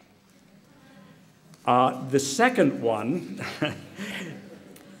administration? The second one,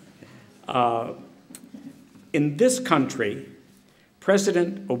 in this country,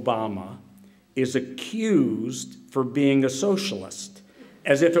 President Obama is accused for being a socialist,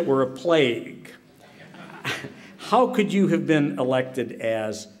 as if it were a plague. How could you have been elected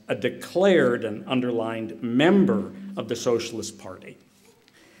as a declared and underlined member of the Socialist Party?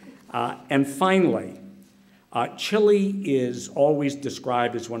 And finally, Chile is always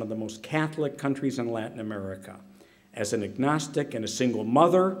described as one of the most Catholic countries in Latin America. As an agnostic and a single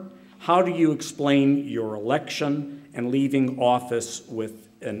mother, how do you explain your election and leaving office with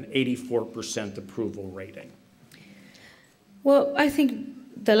an 84% approval rating? Well, I think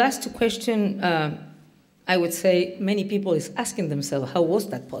the last question, I would say many people is asking themselves, how was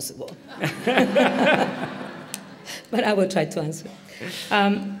that possible? But I will try to answer.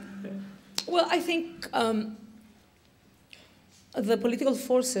 Well, I think the political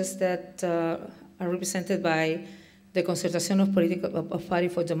forces that are represented by the Concertación of Party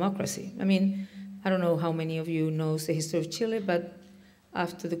for Democracy. I mean, I don't know how many of you knows the history of Chile, but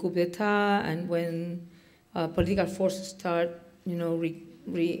after the coup d'etat and when political forces start, you know,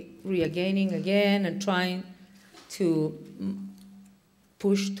 regaining again and trying to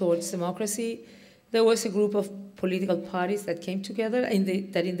push towards democracy, there was a group of political parties that came together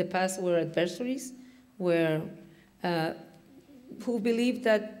that in the past were adversaries, who believed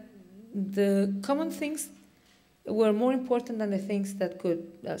that the common things were more important than the things that could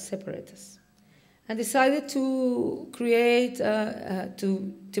separate us, and decided to create,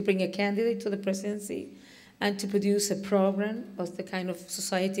 to bring a candidate to the presidency and to produce a program of the kind of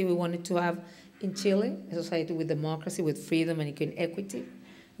society we wanted to have in Chile, a society with democracy, with freedom and equity,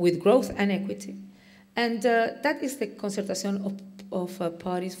 with growth and equity. And that is the Concertación of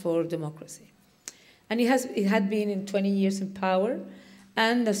Parties for Democracy. And it had been in 20 years in power.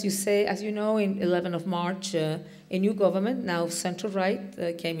 And as you know, in 11th of March, a new government, now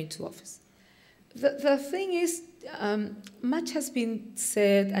center-right, came into office. The thing is, much has been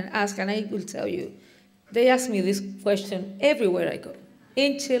said and asked, and I will tell you, They ask me this question everywhere I go,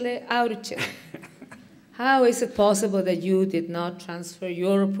 in Chile, out of Chile. How is it possible that you did not transfer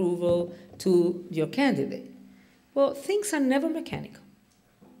your approval to your candidate? Well, things are never mechanical.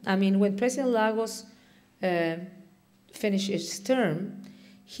 I mean, when President Lagos finished his term,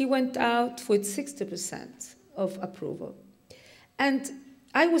 he went out with 60% of approval. And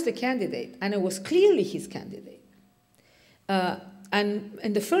I was the candidate, and I was clearly his candidate. And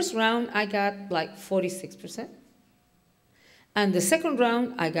in the first round, I got like 46%. And the second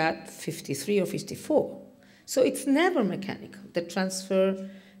round, I got 53 or 54. So it's never mechanical, the transfer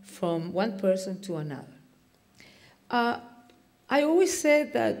from one person to another. I always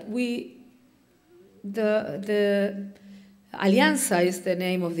said that the Alianza is the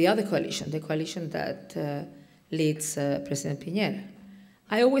name of the other coalition, the coalition that leads President Piñera.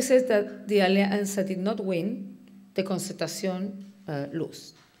 I always said that the Alianza did not win, the Concertación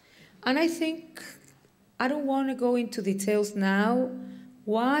lose. And I think, I don't want to go into details now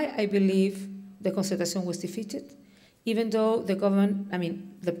why I believe the Concertación was defeated, even though the government, I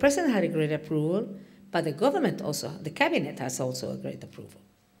mean, the president had a great approval, but the government also, the cabinet has also a great approval,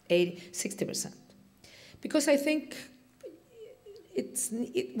 60%. Because I think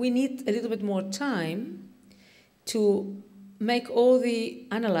we need a little bit more time to make all the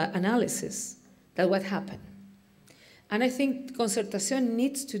analysis that what happened. And I think Concertación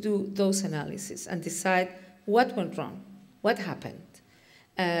needs to do those analyses and decide what went wrong, what happened,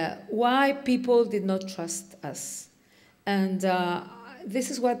 why people did not trust us. And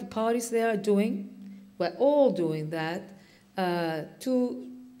this is what the parties there are doing. We're all doing that. And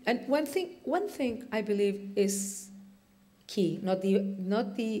one thing I believe is key, not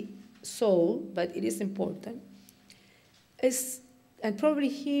the soul, but it is important, and probably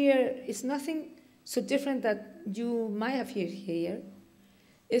here is nothing so different that you might have here,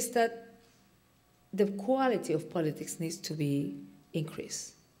 is that the quality of politics needs to be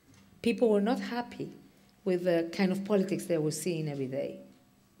increased. People were not happy with the kind of politics they were seeing every day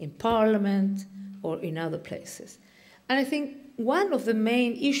in parliament or in other places. And I think one of the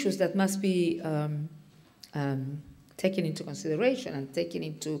main issues that must be taken into consideration and taken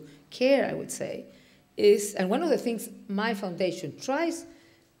into care, I would say, is, and one of the things my foundation tries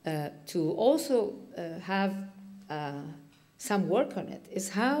to also have some work on it, is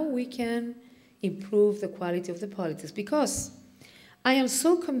how we can improve the quality of the politics. Because I am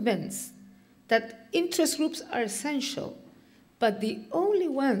so convinced that interest groups are essential, but the only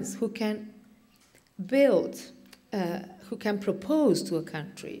ones who can build, who can propose to a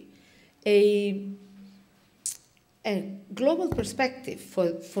country a global perspective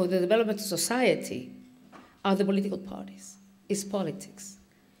for the development of society are the political parties, is politics.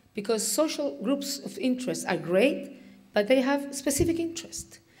 Because social groups of interest are great, but they have specific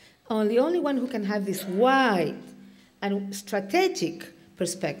interest. And the only one who can have this wide and strategic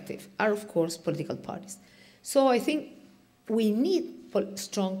perspective are, of course, political parties. So I think we need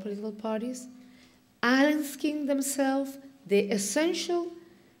strong political parties asking themselves the essential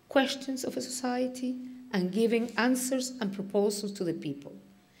questions of a society and giving answers and proposals to the people,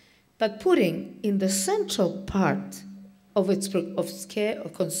 but putting in the central part of its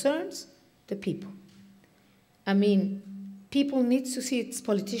concerns the people. I mean, people need to see its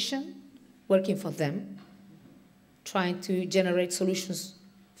politician working for them, trying to generate solutions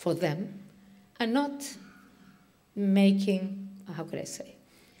for them, and not making, how could I say,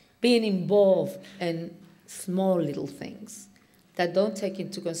 being involved in small little things that don't take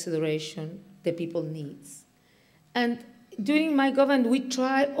into consideration the people's needs. And during my government, we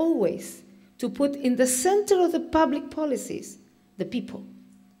try always to put in the center of the public policies the people.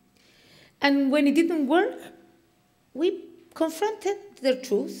 And when it didn't work, we confronted the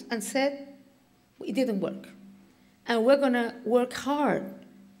truth and said, it didn't work. And we're going to work hard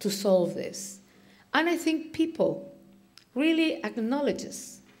to solve this. And I think people really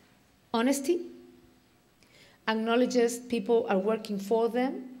acknowledges honesty, acknowledges people are working for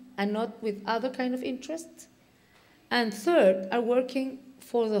them and not with other kind of interests. And third, are working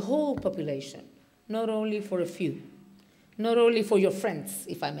for the whole population, not only for a few, not only for your friends,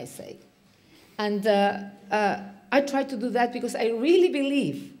 if I may say. And I try to do that because I really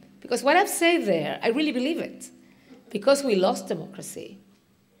believe, because what I've said there, I really believe it. Because we lost democracy,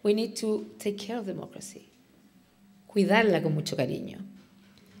 we need to take care of democracy, cuidarla con mucho cariño.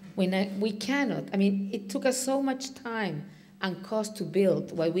 We cannot, I mean, it took us so much time and cost to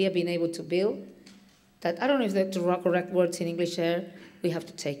build what we have been able to build that I don't know if that's the correct words in English here, we have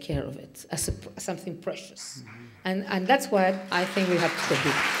to take care of it as something precious. Mm-hmm. And that's what I think we have to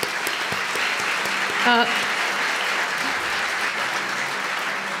do.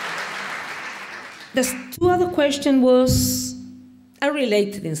 The two other questions are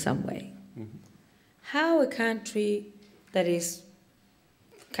related in some way. Mm-hmm. How a country that is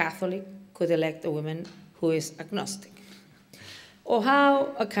Catholic could elect a woman who is agnostic? Or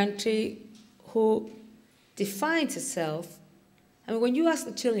how a country who defines itself, I mean, when you ask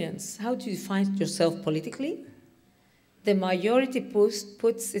the Chileans, how do you define yourself politically? The majority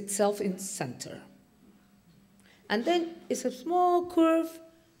puts itself in center. And then it's a small curve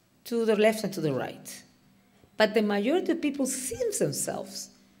to the left and to the right. But the majority of people see themselves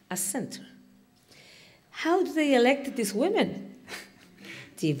as center. How do they elect these women?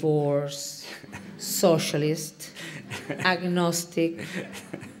 Divorce, socialist, agnostic,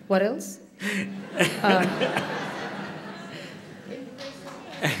 what else?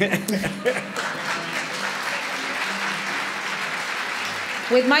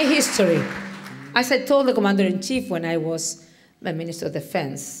 With my history, as I told the Commander-in-Chief when I was the Minister of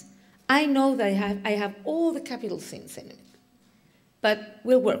Defense, I know that I have all the capital things in it, but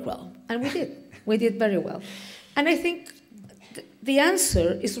we'll work well, and we did. We did very well. And I think the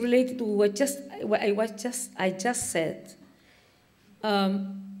answer is related to what I just said.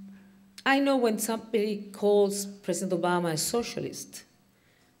 I know when somebody calls President Obama a socialist,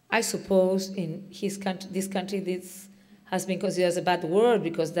 I suppose in his country, this has been considered as a bad word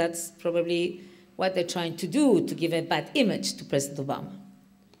because that's probably what they're trying to do, to give a bad image to President Obama.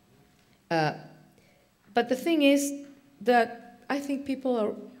 But the thing is that I think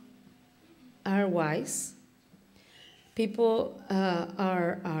people are wise. People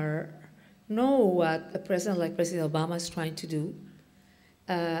know what a president like President Obama is trying to do,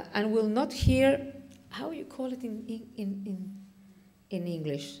 and will not hear, how you call it in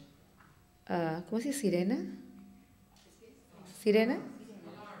English? ¿Cómo se dice sirena? ¿Sirena?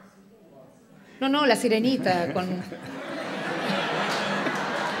 No, la sirenita.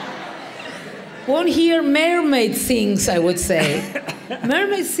 Won't hear mermaid sings, I would say.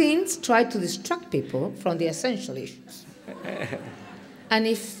 Mermaid sings try to distract people from the essential issues. And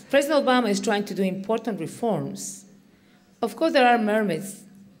if President Obama is trying to do important reforms, of course there are mermaid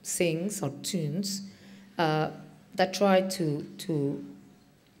sings or tunes that try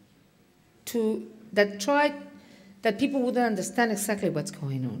that people wouldn't understand exactly what's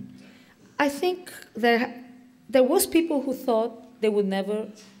going on. I think there was people who thought they would never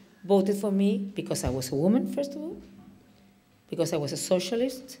voted for me because I was a woman, first of all, because I was a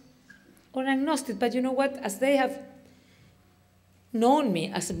socialist, or agnostic. But you know what? As they have known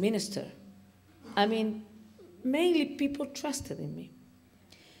me as a minister, I mean, mainly people trusted in me.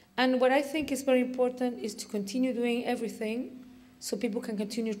 And what I think is very important is to continue doing everything so people can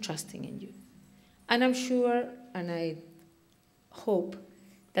continue trusting in you. And I'm sure, and I hope,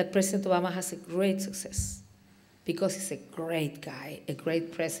 that President Obama has a great success, because he's a great guy, a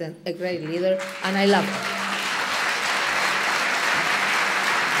great president, a great leader, and I love him.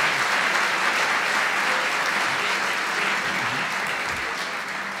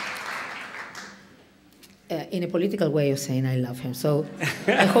 In a political way of saying I love him. So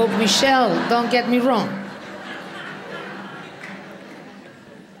I hope, Michelle, don't get me wrong.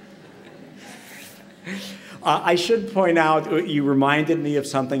 I should point out, you reminded me of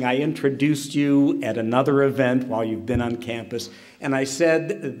something. I introduced you at another event while you've been on campus, and I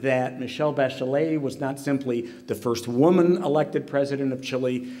said that Michelle Bachelet was not simply the first woman elected president of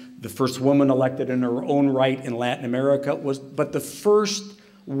Chile, the first woman elected in her own right in Latin America, but the first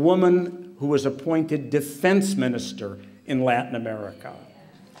woman who was appointed defense minister in Latin America.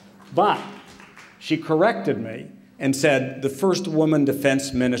 But she corrected me and said the first woman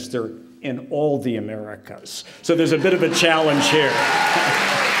defense minister in all the Americas. So there's a bit of a challenge here.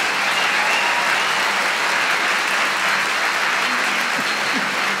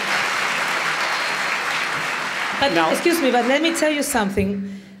 But now, excuse me, but let me tell you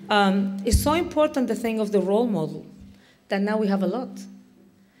something. It's so important, the thing of the role model, that now we have a lot.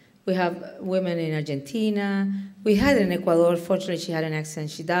 We have women in Argentina. We had in Ecuador, fortunately she had an accident,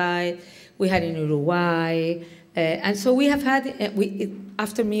 she died. We had in Uruguay. And so we have had,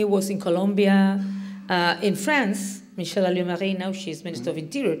 after me was in Colombia, in France, Michelle Alliot-Marie, now she's Minister of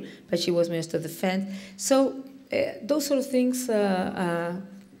Interior, but she was Minister of Defense. So those sort of things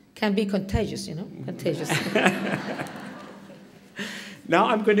can be contagious, you know, contagious. Now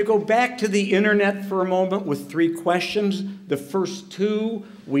I'm going to go back to the internet for a moment with 3 questions. The first 2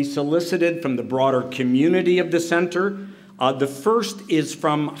 we solicited from the broader community of the center. The first is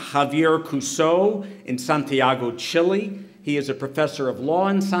from Javier Cuso in Santiago, Chile. He is a professor of law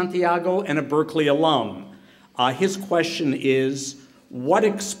in Santiago and a Berkeley alum. His question is, what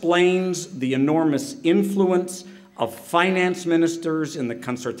explains the enormous influence of finance ministers in the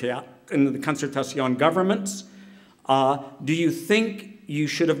in the Concertación governments. Do you think you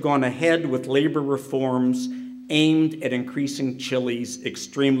should have gone ahead with labor reforms aimed at increasing Chile's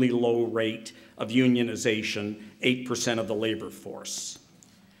extremely low rate of unionization, 8% of the labor force?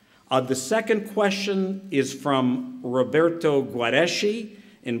 The second question is from Roberto Guareschi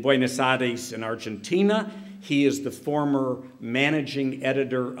in Buenos Aires in Argentina. He is the former managing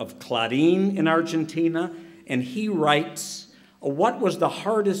editor of Clarín in Argentina, and he writes, what was the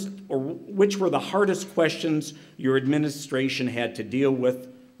hardest, or which were the hardest questions your administration had to deal with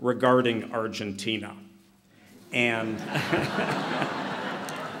regarding Argentina? And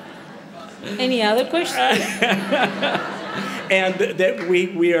any other questions? And that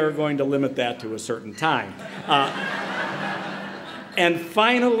we are going to limit that to a certain time. And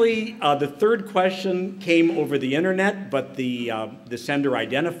finally, the third question came over the internet, but the sender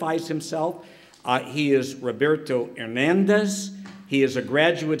identifies himself. He is Roberto Hernandez. He is a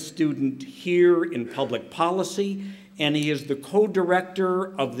graduate student here in public policy, and he is the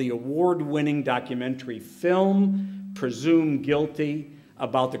co-director of the award-winning documentary film, Presumed Guilty,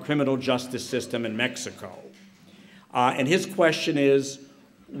 about the criminal justice system in Mexico. And his question is,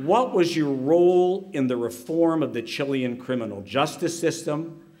 what was your role in the reform of the Chilean criminal justice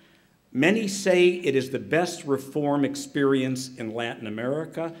system? Many say it is the best reform experience in Latin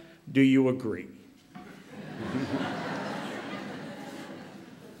America. Do you agree?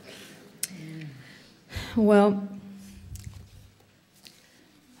 Well,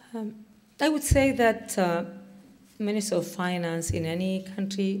 I would say that Minister of Finance in any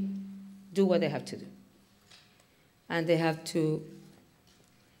country do what they have to do. And they have to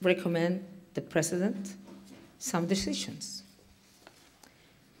recommend the president some decisions.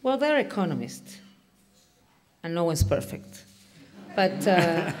 Well, they're economists, and no one's perfect. But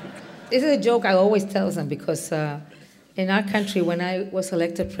this is a joke I always tell them, because in our country, when I was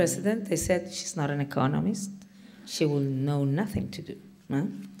elected president, they said, she's not an economist. She will know nothing to do. Huh?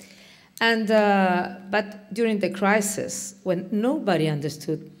 And, but during the crisis, when nobody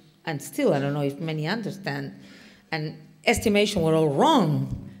understood, and still I don't know if many understand, and estimation were all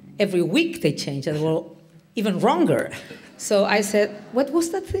wrong. Every week they changed, and they were even wronger. So I said, what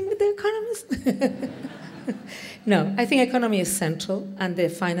was that thing with the economists? No, I think economy is central, and the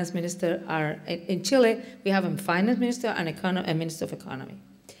finance minister are, in Chile, we have a finance minister and a minister of economy.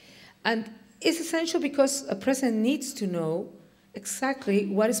 And it's essential because a president needs to know exactly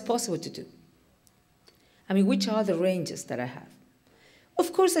what is possible to do. I mean, which are the ranges that I have?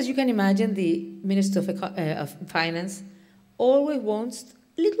 Of course, as you can imagine, the Minister of Finance always wants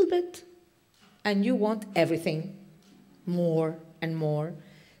a little bit, and you want everything, more and more.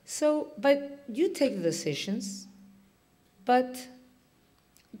 So, but you take the decisions, but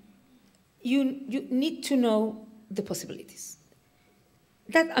you need to know the possibilities.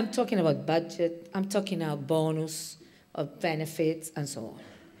 That I'm talking about budget, I'm talking about bonus, of benefits, and so on.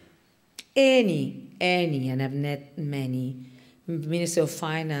 Any, and I've met many, Minister of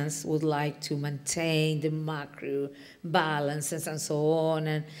Finance would like to maintain the macro balances and so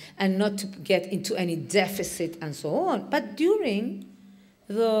on, and not to get into any deficit and so on. But during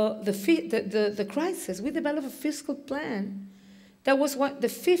the crisis, we developed a fiscal plan that was the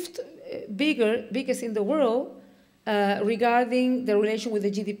fifth biggest in the world regarding the relation with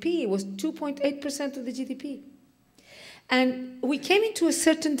the GDP. It was 2.8% of the GDP. And we came into a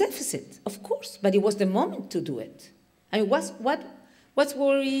certain deficit, of course, but it was the moment to do it. I mean, what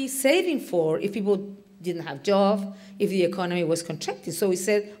were we saving for if people didn't have jobs, if the economy was contracting? So we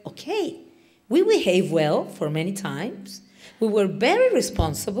said, okay, we behaved well for many times. We were very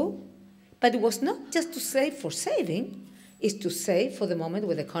responsible, but it was not just to save for saving, it's to save for the moment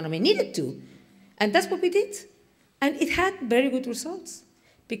where the economy needed to. And that's what we did. And it had very good results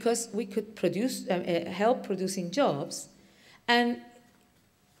because we could produce, help producing jobs. And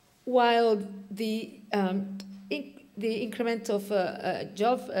while the increment of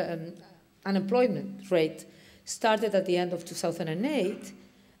job unemployment rate started at the end of 2008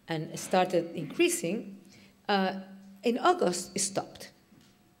 and started increasing, in August it stopped.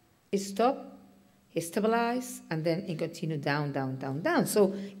 It stopped, it stabilized, and then it continued down, down, down, down.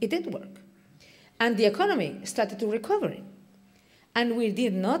 So it did work. And the economy started to recover. And we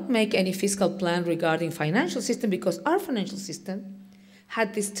did not make any fiscal plan regarding financial system because our financial system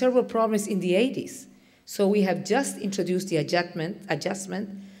had these terrible problems in the 80s. So we have just introduced the adjustment,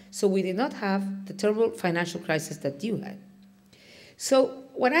 so we did not have the terrible financial crisis that you had. So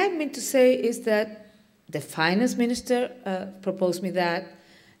what I mean to say is that the finance minister proposed me that.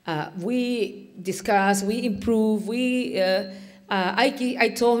 We discussed, we improved,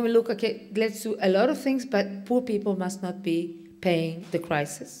 I told him, look, okay, let's do a lot of things, but poor people must not be paying the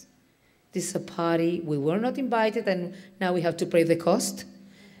crisis. This is a party. We were not invited, and now we have to pay the cost.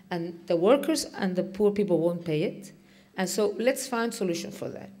 And the workers and the poor people won't pay it. And so let's find a solution for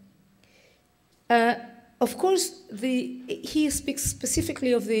that. Of course, he speaks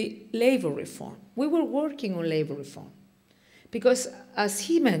specifically of the labor reform. We were working on labor reform because, as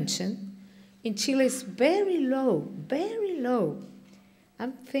he mentioned, in Chile it's very low, very low.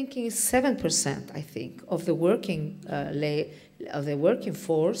 I'm thinking it's 7%, I think, of the working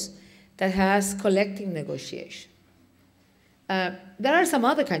force that has collective negotiation. There are some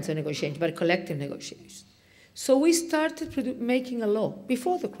other kinds of negotiations, but collective negotiations. So we started making a law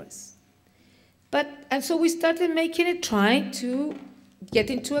before the crisis. And so we started making it, trying to get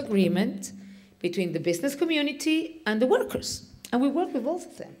into agreement between the business community and the workers. And we worked with both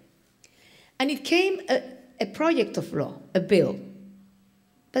of them. And it came a project of law, a bill.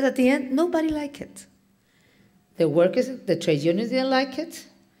 But at the end, nobody liked it. The workers, the trade unions didn't like it.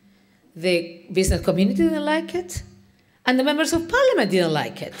 The business community didn't like it. And the members of parliament didn't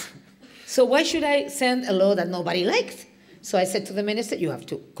like it. So why should I send a law that nobody liked? So I said to the minister, you have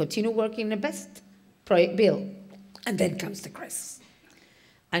to continue working the best bill. And then comes the crisis.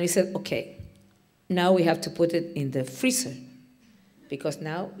 And he said, okay, now we have to put it in the freezer because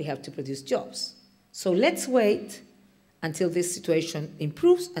now we have to produce jobs. So let's wait until this situation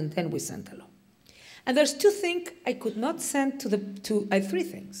improves and then we send the law. And there's two things I could not send to three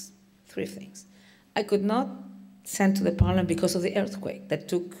things. I could not send to the parliament because of the earthquake that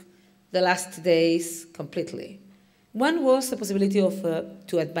took the last days completely. One was the possibility of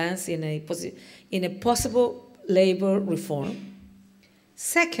to advance in a possible labor reform.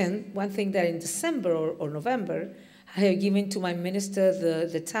 Second, one thing that in December or November, I have given to my minister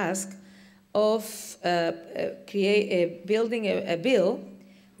the task of building a bill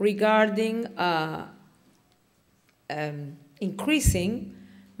regarding increasing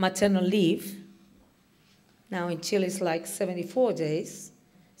maternal leave. Now in Chile it's like 74 days,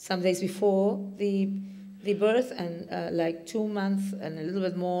 some days before the birth and like 2 months and a little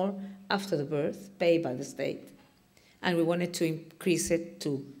bit more after the birth, paid by the state. And we wanted to increase it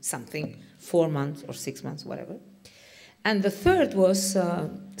to something, 4 months or 6 months, whatever. And the third was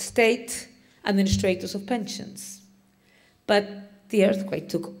state administrators of pensions. But the earthquake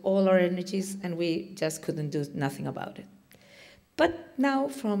took all our energies and we just couldn't do nothing about it. But now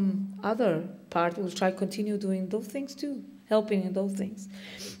from other part, we'll try to continue doing those things too, helping in those things.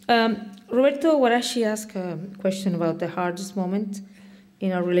 Roberto Warashi asked a question about the hardest moment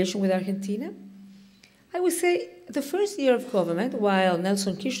in our relation with Argentina. I would say the first year of government, while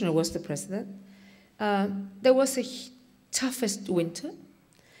Nelson Kirchner was the president, there was a toughest winter,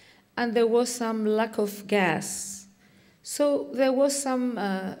 and there was some lack of gas. So there was some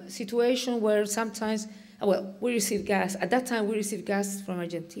situation where sometimes, well, we received gas. At that time, we received gas from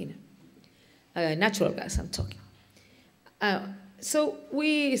Argentina, natural gas, I'm talking. So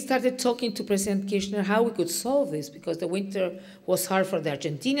we started talking to President Kirchner how we could solve this, because the winter was hard for the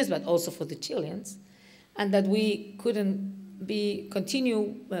Argentinians, but also for the Chileans, and that we couldn't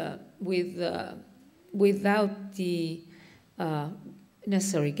continue without the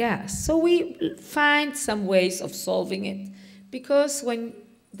necessary gas. So we find some ways of solving it, because when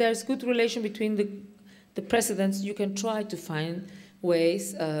there's good relation between the presidents, you can try to find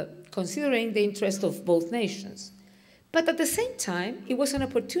ways considering the interest of both nations. But at the same time, it was an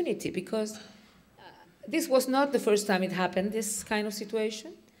opportunity, because this was not the first time it happened, this kind of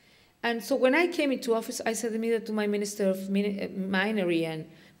situation. And so when I came into office, I said immediately to my Minister of Mining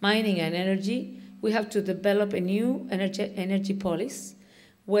and Energy, we have to develop a new energy policy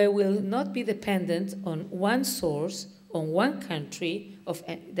where we'll not be dependent on one source, on one country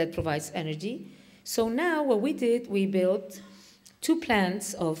that provides energy. So now what we did, we built 2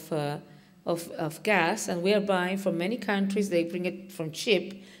 plants of gas, and we are buying from many countries. They bring it from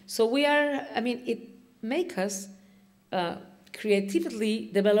ship. So we are, I mean, it makes us creatively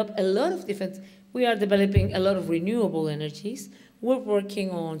develop a lot of different, we are developing a lot of renewable energies. We're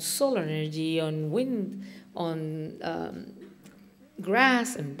working on solar energy, on wind, on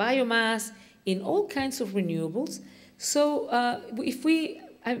grass and biomass, in all kinds of renewables. So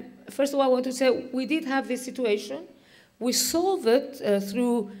first of all, I want to say we did have this situation. We solved it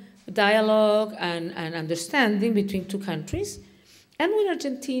through dialogue and understanding between 2 countries. And with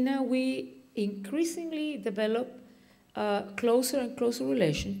Argentina, we increasingly develop closer and closer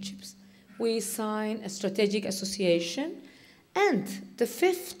relationships. We signed a strategic association, and the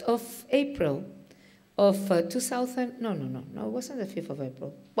 5th of April of 2000, no, it wasn't the 5th of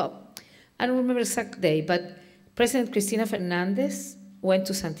April. Well, I don't remember the exact day, but President Cristina Fernandez went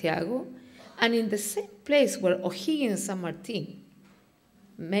to Santiago, and in the same place where O'Higgins and San Martin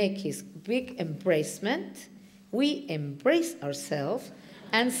make his big embracement, we embrace ourselves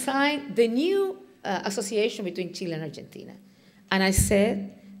and sign the new association between Chile and Argentina. And I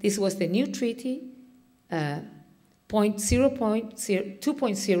said this was the new treaty,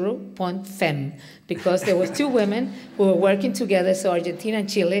 2.0.fem, because there were two women who were working together, so Argentina and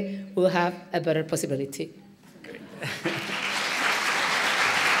Chile will have a better possibility.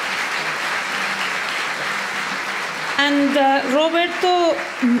 And Roberto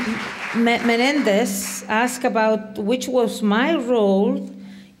Menendez asked about which was my role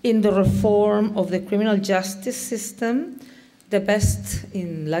in the reform of the criminal justice system, the best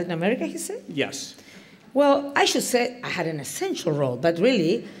in Latin America, he said? Yes. Well, I should say I had an essential role, but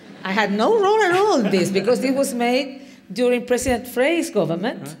really, I had no role at all in this because it was made during President Frey's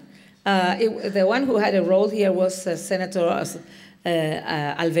government. The one who had a role here was Senator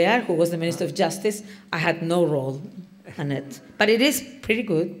Alvear, who was the Minister of Justice. I had no role in it, but it is pretty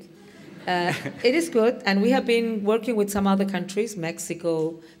good. It is good, and we have been working with some other countries,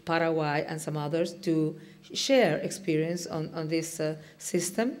 Mexico, Paraguay, and some others, to share experience on this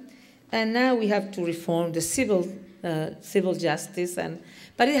system. And now we have to reform the civil justice,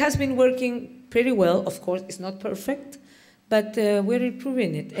 but it has been working pretty well. Of course, it's not perfect, but we're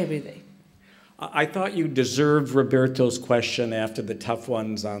improving it every day. I thought you deserved Roberto's question after the tough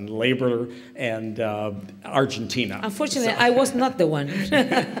ones on labor and Argentina. Unfortunately, I was not the one.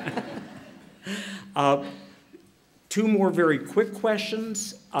 Two more very quick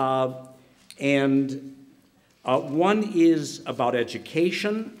questions, one is about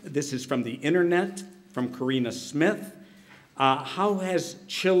education. This is from the internet, from Karina Smith. How has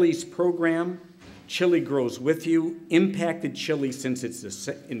Chile's program, Chile Grows With You, impacted Chile since its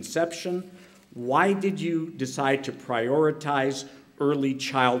inception? Why did you decide to prioritize early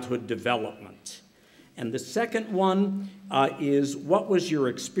childhood development? And the second one is, what was your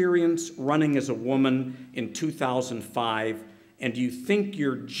experience running as a woman in 2005, and do you think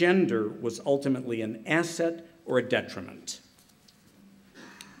your gender was ultimately an asset or a detriment?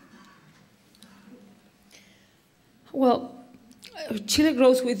 Well, Chile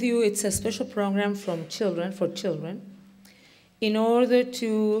Grows With You, it's a special program for children, in order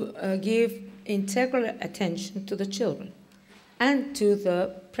to give integral attention to the children and to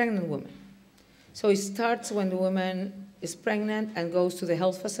the pregnant woman. So it starts when the woman is pregnant and goes to the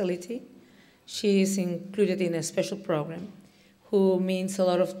health facility. She is included in a special program, who means a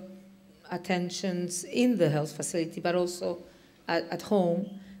lot of attentions in the health facility, but also at home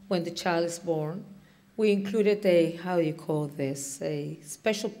when the child is born. We included a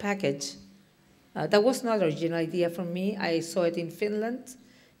special package. That was not an original idea from me. I saw it in Finland.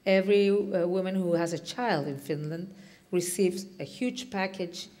 Every woman who has a child in Finland receives a huge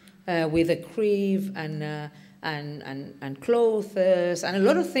package with a crib and clothes and a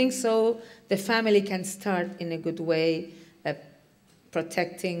lot of things, so the family can start in a good way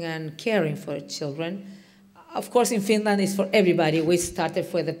protecting and caring for children. Of course, in Finland, it's for everybody. We started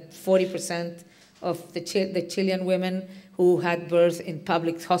for the 40% of the Chilean women who had birth in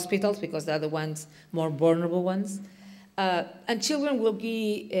public hospitals, because they're the ones, more vulnerable ones. And children will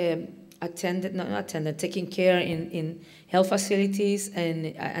be taken care in health facilities and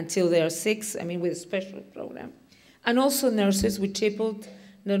until they are 6, with a special program. And also nurses, we tripled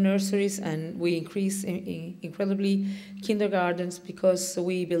the nurseries, and we increased incredibly kindergartens, because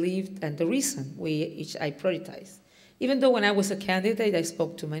we believed, and the reason I prioritized. Even though when I was a candidate, I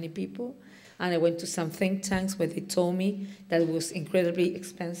spoke to many people, and I went to some think tanks where they told me that it was incredibly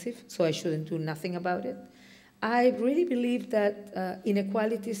expensive, so I shouldn't do nothing about it. I really believe that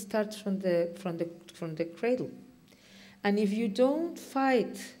inequality starts from the cradle. And if you don't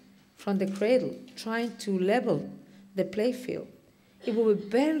fight from the cradle, trying to level the playfield, it will be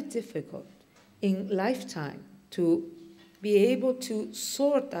very difficult in lifetime to be able to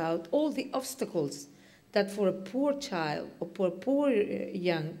sort out all the obstacles that for a poor child or for a poor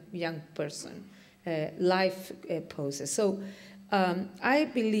young person life poses. So I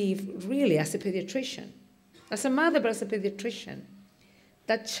believe really, as a pediatrician, as a mother but as a pediatrician,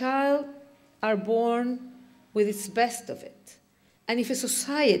 that child are born with its best of it. And if a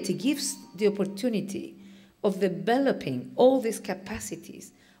society gives the opportunity of developing all these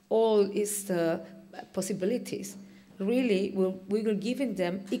capacities, all its possibilities, really we will give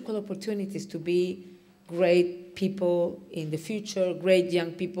them equal opportunities to be great people in the future, great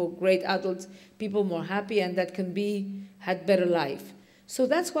young people, great adults, people more happy, and that can had better life. So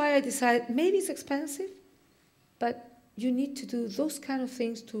that's why I decided, maybe it's expensive, but you need to do those kind of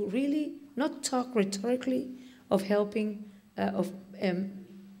things to really not talk rhetorically of helping,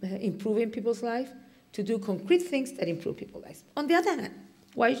 improving people's life, to do concrete things that improve people's lives. On the other hand,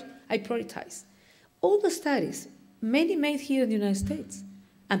 Why I prioritize? All the studies, many made here in the United States,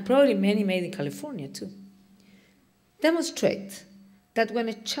 and probably many made in California too, demonstrate that when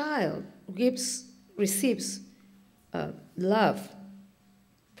a child receives love,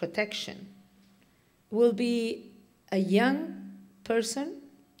 protection, will be a young person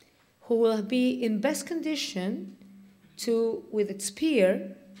who will be in best condition to, with its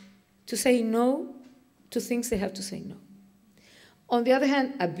peer, to say no to things they have to say no. On the other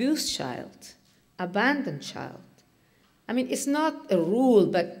hand, abused child, abandoned child, I mean, it's not a rule,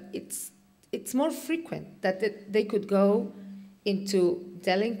 but it's more frequent that they could go into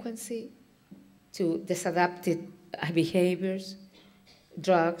delinquency, to disadapted behaviors,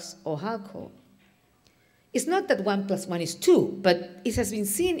 drugs, or alcohol. It's not that 1 + 1 is 2, but it has been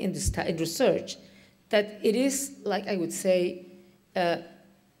seen in research that it is, like I would say,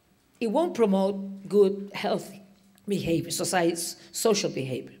 it won't promote good, healthy behavior, social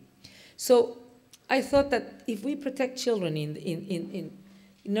behavior. So I thought that if we protect children in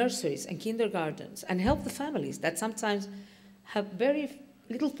nurseries and kindergartens and help the families that sometimes have very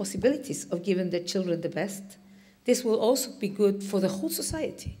little possibilities of giving their children the best, this will also be good for the whole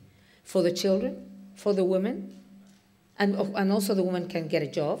society, for the children, for the women, and also the woman can get a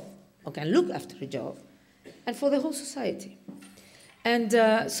job or can look after a job, and for the whole society. And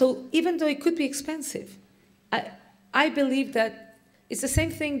so even though it could be expensive, I believe that it's the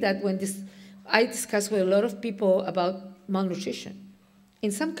same thing that when I discuss with a lot of people about malnutrition.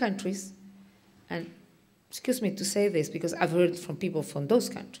 In some countries, and excuse me to say this because I've heard from people from those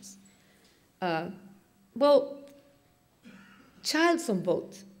countries, well, child from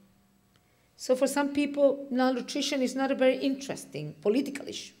both. So for some people, malnutrition is not a very interesting political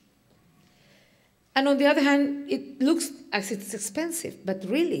issue. And on the other hand, it looks as it's expensive, but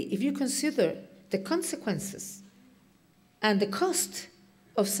really, if you consider the consequences and the cost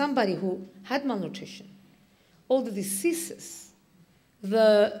of somebody who had malnutrition, all the diseases,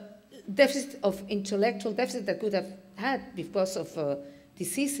 the deficit of intellectual deficit that could have had because of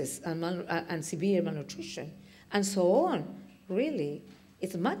diseases and severe malnutrition, and so on, really,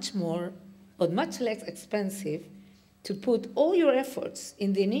 it's much more or much less expensive to put all your efforts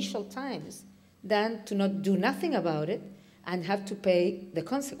in the initial times than to not do nothing about it and have to pay the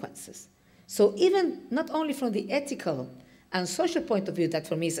consequences. So even not only from the ethical and social point of view, that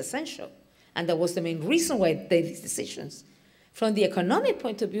for me is essential, and that was the main reason why I made these decisions, from the economic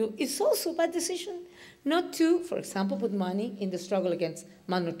point of view, it's also a bad decision not to, for example, put money in the struggle against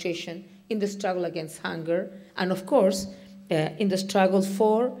malnutrition, in the struggle against hunger, and of course, in the struggle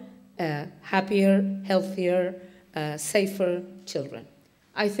for happier, healthier, safer children.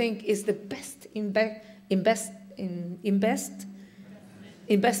 I think is the best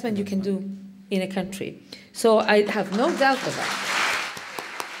investment you can do in a country. So I have no doubt about it.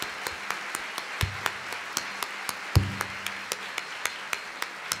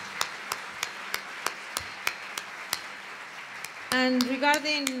 And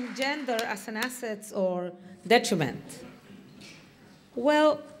regarding gender as an asset or detriment,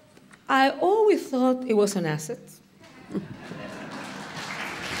 well, I always thought it was an asset.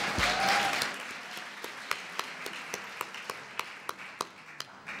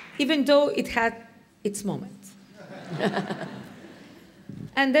 Even though it had its moments.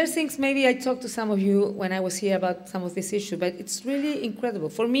 And there's things, maybe I talked to some of you when I was here about some of this issue, but it's really incredible.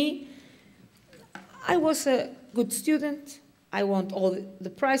 For me, I was a good student. I won all the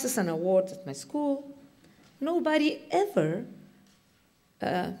prizes and awards at my school. Nobody ever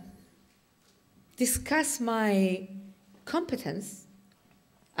discussed my competence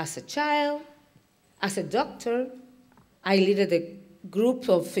as a child, as a doctor. I led a group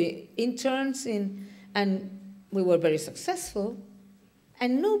of interns and we were very successful.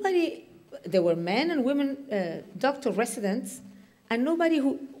 And nobody, there were men and women doctor residents, and nobody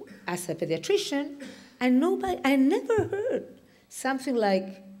who, as a pediatrician, and nobody, I never heard something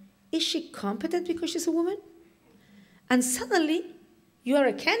like, is she competent because she's a woman? And suddenly, you are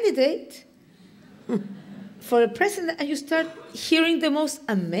a candidate for a president, and you start hearing the most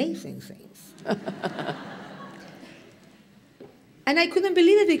amazing things. And I couldn't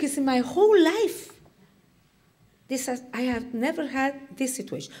believe it because in my whole life, I have never had this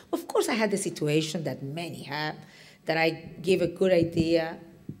situation. Of course, I had the situation that many have, that I give a good idea,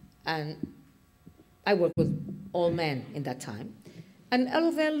 and I worked with all men in that time. And all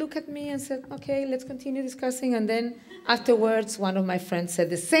of them looked at me and said, okay, let's continue discussing. And then afterwards, one of my friends said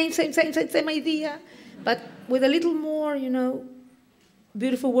the same idea, but with a little more,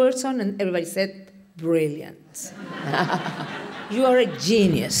 beautiful words on, and everybody said, brilliant. You are a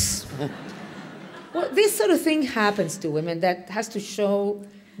genius. Well, this sort of thing happens to women that has to show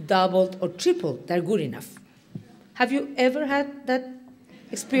doubled or tripled they're good enough. Have you ever had that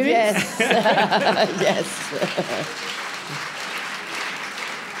experience? Yes. Yes.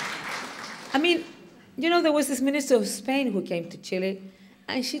 I mean, you know, there was this minister of Spain who came to Chile,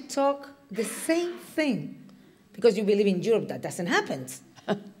 and she talked the same thing. Because you believe in Europe, that doesn't happen.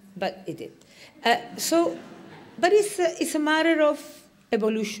 But it did. But it's a matter of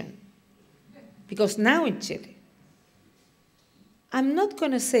evolution. Because now in Chile, I'm not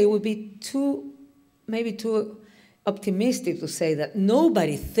going to say it would be maybe too optimistic to say that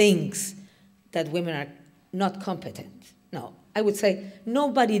nobody thinks that women are not competent. No, I would say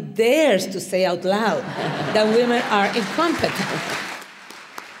nobody dares to say out loud that women are incompetent.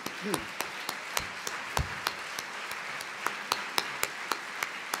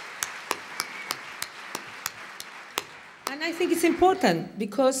 And I think it's important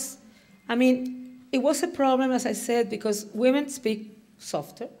because, I mean, it was a problem, as I said, because women speak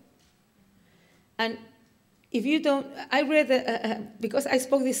softer. And if you don't, I read, because I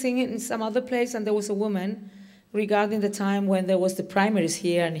spoke this thing in some other place, and there was a woman regarding the time when there was the primaries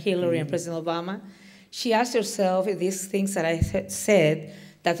here and Hillary and President Obama. She asked herself if these things that I said,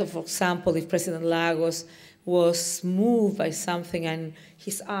 that, for example, if President Lagos was moved by something and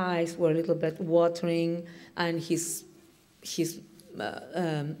his eyes were a little bit watering and his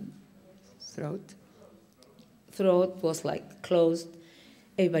throat was like closed,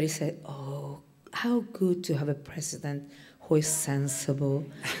 everybody said, oh, how good to have a president who is sensible.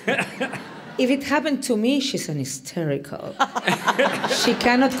 If it happened to me, she's an hysterical. She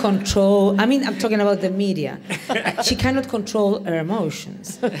cannot control, I mean, I'm talking about the media. She cannot control her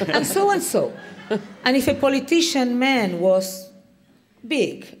emotions, and so and so. And if a politician man was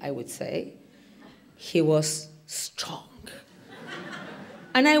big, I would say, he was strong.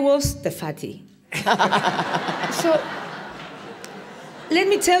 And I was the fatty. So, let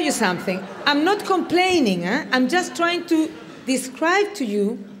me tell you something. I'm not complaining, I'm just trying to describe to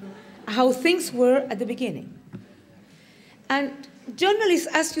you how things were at the beginning. And journalists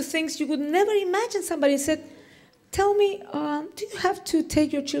ask you things you would never imagine. Somebody said, tell me, do you have to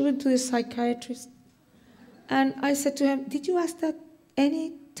take your children to the psychiatrist? And I said to him, did you ask that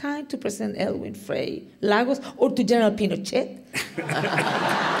any time to President Elwin Frey Lagos or to General Pinochet?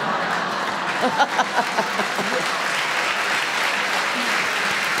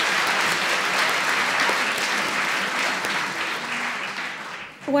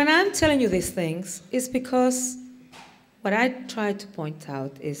 When I'm telling you these things, it's because what I try to point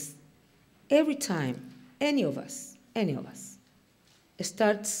out is every time any of us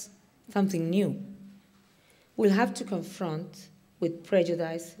starts something new, we'll have to confront with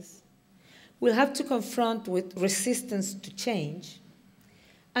prejudices, we'll have to confront with resistance to change,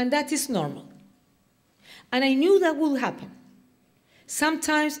 and that is normal. And I knew that would happen.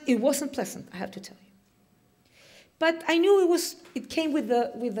 Sometimes it wasn't pleasant, I have to tell you. But I knew it came with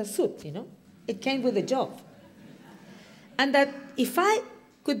the suit, you know? It came with the job. And that if I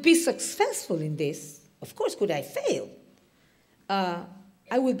could be successful in this, of course, could I fail? I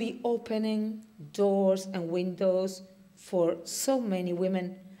would be opening doors and windows for so many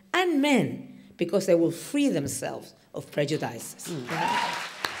women and men because they will free themselves of prejudices. You know?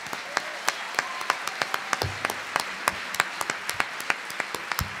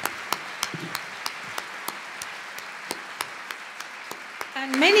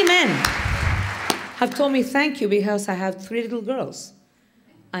 And many men have told me thank you because I have 3 little girls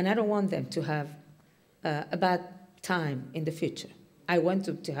and I don't want them to have a bad time in the future. I want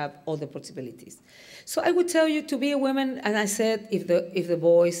them to have all the possibilities. So I would tell you to be a woman, and I said if the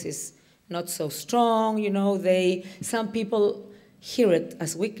voice is not so strong, you know, some people hear it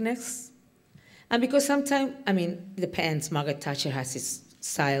as weakness. And because sometimes, I mean, it depends, Margaret Thatcher has his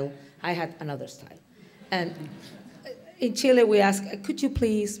style, I had another style. And in Chile, we ask, could you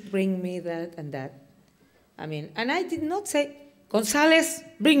please bring me that and that? I mean, and I did not say, González,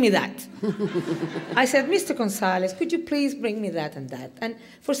 bring me that. I said, Mr. González, could you please bring me that and that? And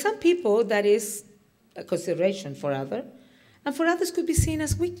for some people, that is a consideration for others, and for others could be seen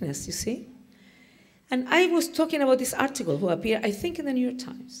as weakness, you see? And I was talking about this article who appeared, I think, in the New York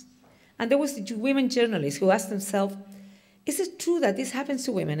Times. And there was a women journalist who asked themselves, is it true that this happens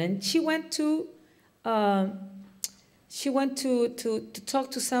to women? And she went to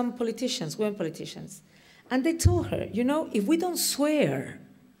talk to some politicians, women politicians. And they told her, you know, if we don't swear,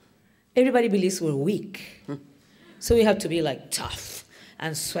 everybody believes we're weak. So we have to be like tough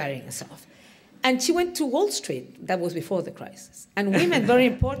and swearing and stuff. And she went to Wall Street, that was before the crisis. And women, very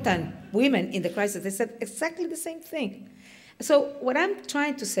important women in the crisis, they said exactly the same thing. So what I'm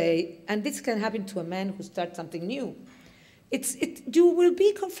trying to say, and this can happen to a man who starts something new, you will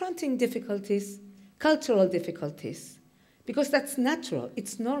be confronting difficulties, cultural difficulties, because that's natural,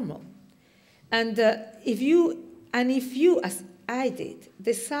 it's normal. And if you, as I did,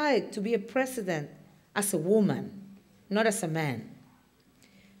 decide to be a president as a woman, not as a man,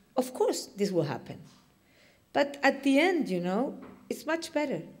 of course this will happen. But at the end, you know, it's much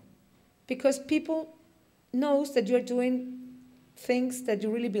better, because people knows that you're doing things that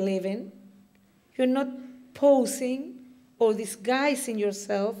you really believe in. You're not posing or disguising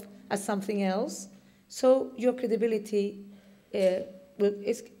yourself as something else, so your credibility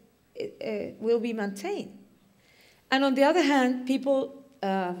will be maintained. And on the other hand, people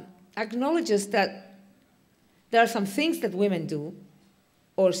acknowledges that there are some things that women do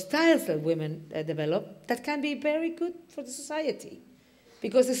or styles that women develop that can be very good for the society,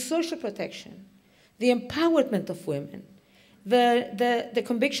 because the social protection, the empowerment of women, the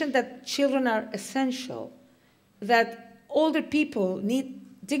conviction that children are essential, that older people need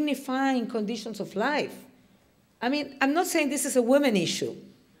dignifying conditions of life. I mean, I'm not saying this is a women issue,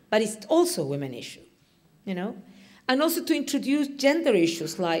 but it's also a women issue, you know? And also to introduce gender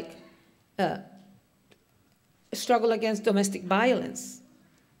issues like struggle against domestic violence,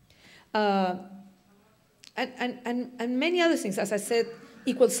 and many other things, as I said,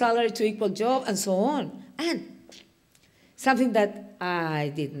 equal salary to equal job, and so on. And something that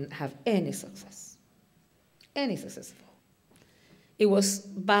I didn't have any success for. It was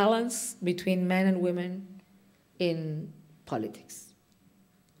balance between men and women in politics.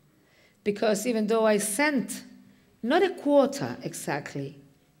 Because even though I sent not a quota exactly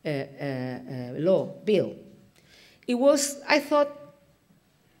bill, it was, I thought,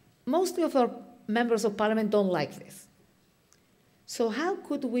 mostly of our members of parliament don't like this. So how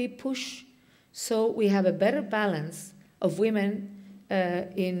could we push so we have a better balance of women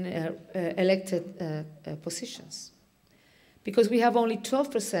in elected positions? Because we have only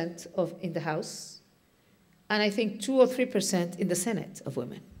 12% in the House, and I think 2 or 3% in the Senate of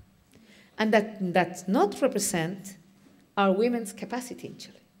women. And that does not represent our women's capacity in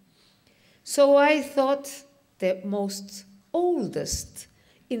Chile. So I thought the most oldest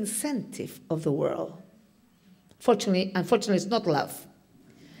incentive of the world, unfortunately, it's not love.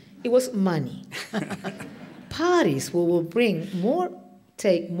 It was money. Parties who will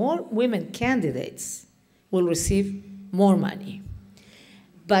take more women candidates will receive more money.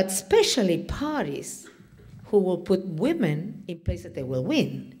 But especially parties who will put women in places that they will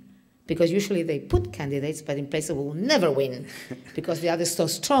win, because usually they put candidates, but in places that will never win, because the other is so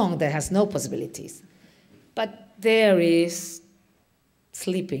strong that has no possibilities. But there is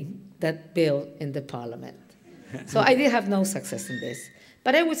sleeping that bill in the parliament. So I did have no success in this.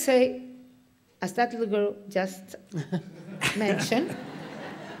 But I would say, as that little girl just mentioned,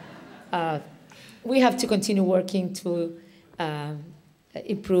 we have to continue working to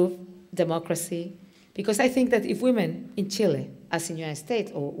improve democracy, because I think that if women in Chile, as in the United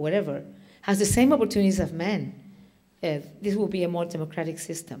States or wherever, has the same opportunities as men, this will be a more democratic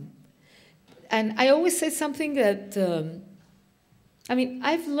system. And I always say something that, I mean,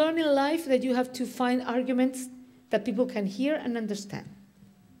 I've learned in life that you have to find arguments that people can hear and understand.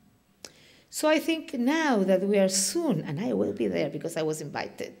 So I think now that we are soon, and I will be there because I was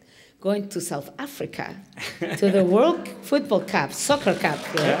invited, going to South Africa, to the World Football Cup, Soccer Cup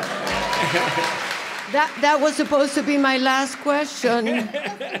here. That was supposed to be my last question.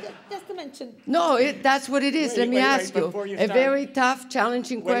 Just to mention. No, that's what it is. Let me ask you. A very tough,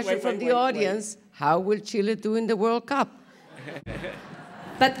 challenging question from the audience. How will Chile do in the World Cup?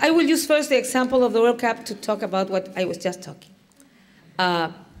 But I will use first the example of the World Cup to talk about what I was just talking.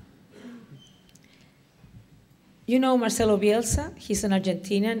 You know Marcelo Bielsa? He's an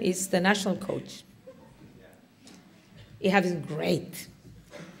Argentinian. He's the national coach. He has great.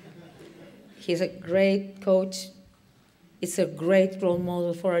 He's a great coach. It's a great role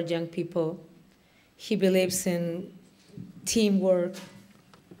model for our young people. He believes in teamwork,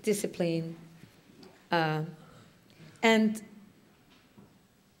 discipline. And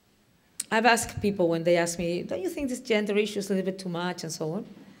I've asked people when they ask me, don't you think this gender issue is a little bit too much and so on?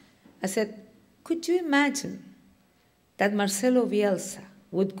 I said, could you imagine that Marcelo Bielsa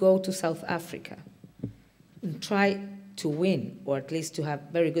would go to South Africa and try to win, or at least to have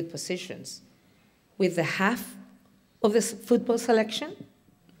very good positions, with the half of the football selection?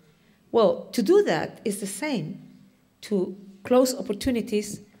 Well, to do that is the same to close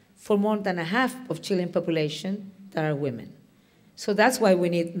opportunities for more than a half of Chilean population that are women. So that's why we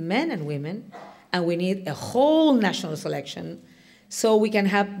need men and women, and we need a whole national selection so we can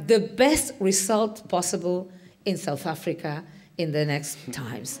have the best result possible in South Africa in the next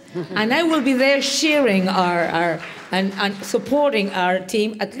times. And I will be there cheering and supporting our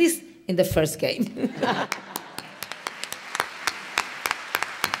team, at least in the first game.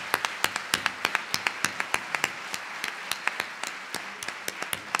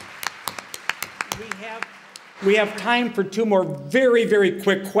 We have time for two more very, very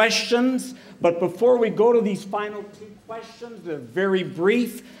quick questions. But before we go to these final two questions, they're very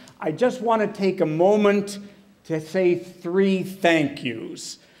brief, I just want to take a moment to say 3 thank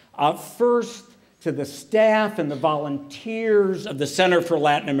yous. First, to the staff and the volunteers of the Center for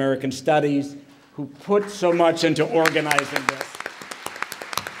Latin American Studies who put so much into organizing this.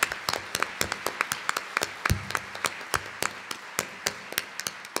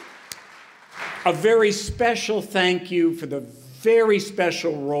 A very special thank you for the very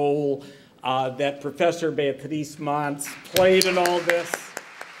special role that Professor Beatriz Monts played in all this.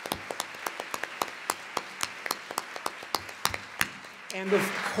 And of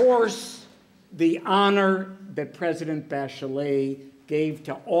course, the honor that President Bachelet gave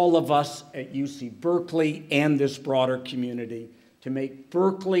to all of us at UC Berkeley and this broader community to make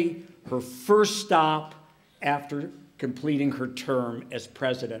Berkeley her first stop after completing her term as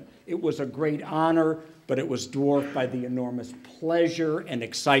president. It was a great honor, but it was dwarfed by the enormous pleasure and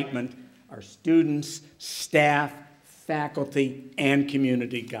excitement our students, staff, faculty, and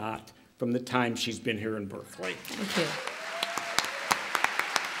community got from the time she's been here in Berkeley. Thank you.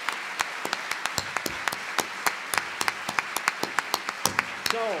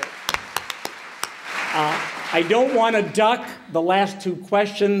 So, I don't want to duck the last 2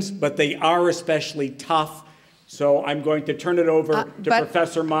 questions, but they are especially tough. So I'm going to turn it over to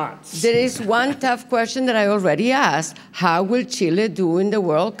Professor Monts. There is one tough question that I already asked. How will Chile do in the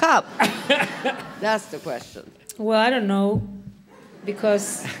World Cup? That's the question. Well, I don't know,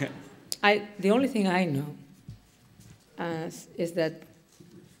 because the only thing I know is that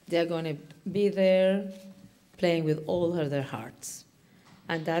they're going to be there playing with all of their hearts.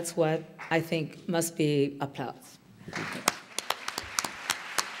 And that's what I think must be applauded.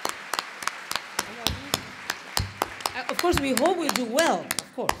 Of course, we hope we do well,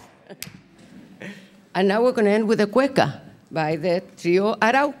 of course. And now we're going to end with a cueca by the trio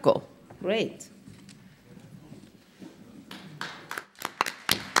Arauco. Great.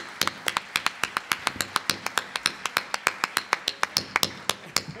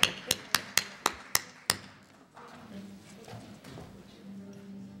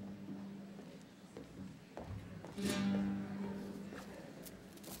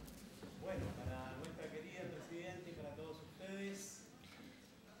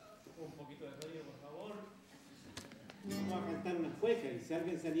 Si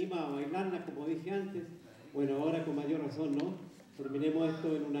alguien se anima a bailarla, como dije antes, bueno, ahora con mayor razón, ¿no? Terminemos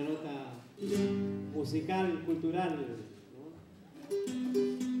esto en una nota musical, cultural, ¿no?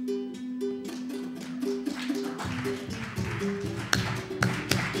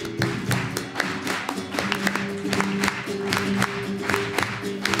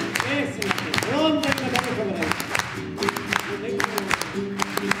 ¿Dónde está la cabeza por ahí?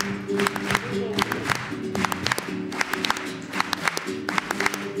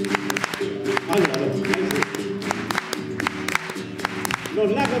 Los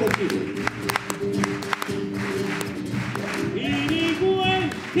lagos de Chile.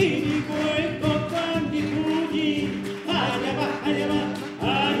 Irigüe, Copán y Fuji, allá va,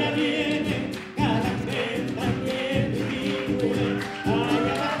 allá viene, Caracel también, Irigüe,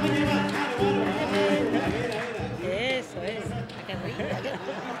 allá va, Eso es, qué rico.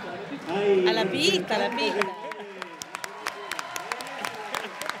 A la pista, a la pista.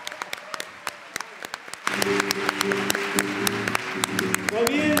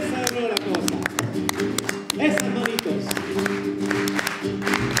 Comienza de nuevo la cosa. Esas manitos.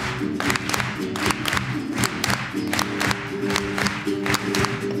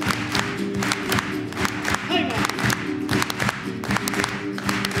 Ahí va.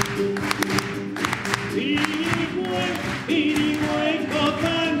 Irigüe,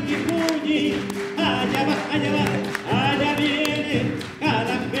 Copán y Fuji. Allá va, allá viene.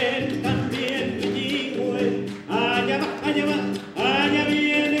 Caracel también, Irigüe. Allá va, allá va. Allá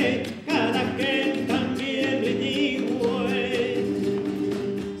viene, cada quien también Irigüe.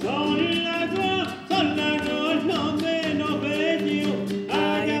 Son las dos, lo menos bello.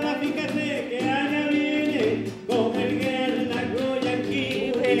 Allá va, fíjate que allá viene, como el guerra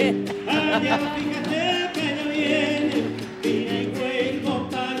Guayaquil. Allá va, fíjate que allá viene, Irigüe,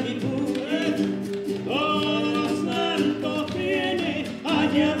 Copán y Fuji. Todos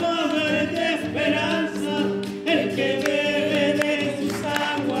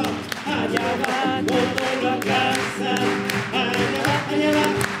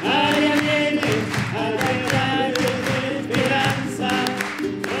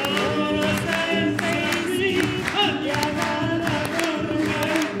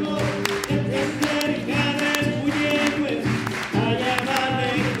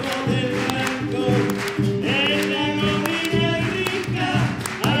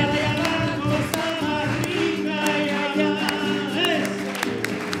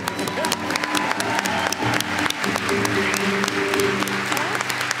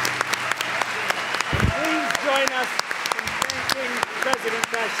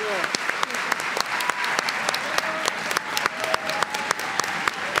aplauso.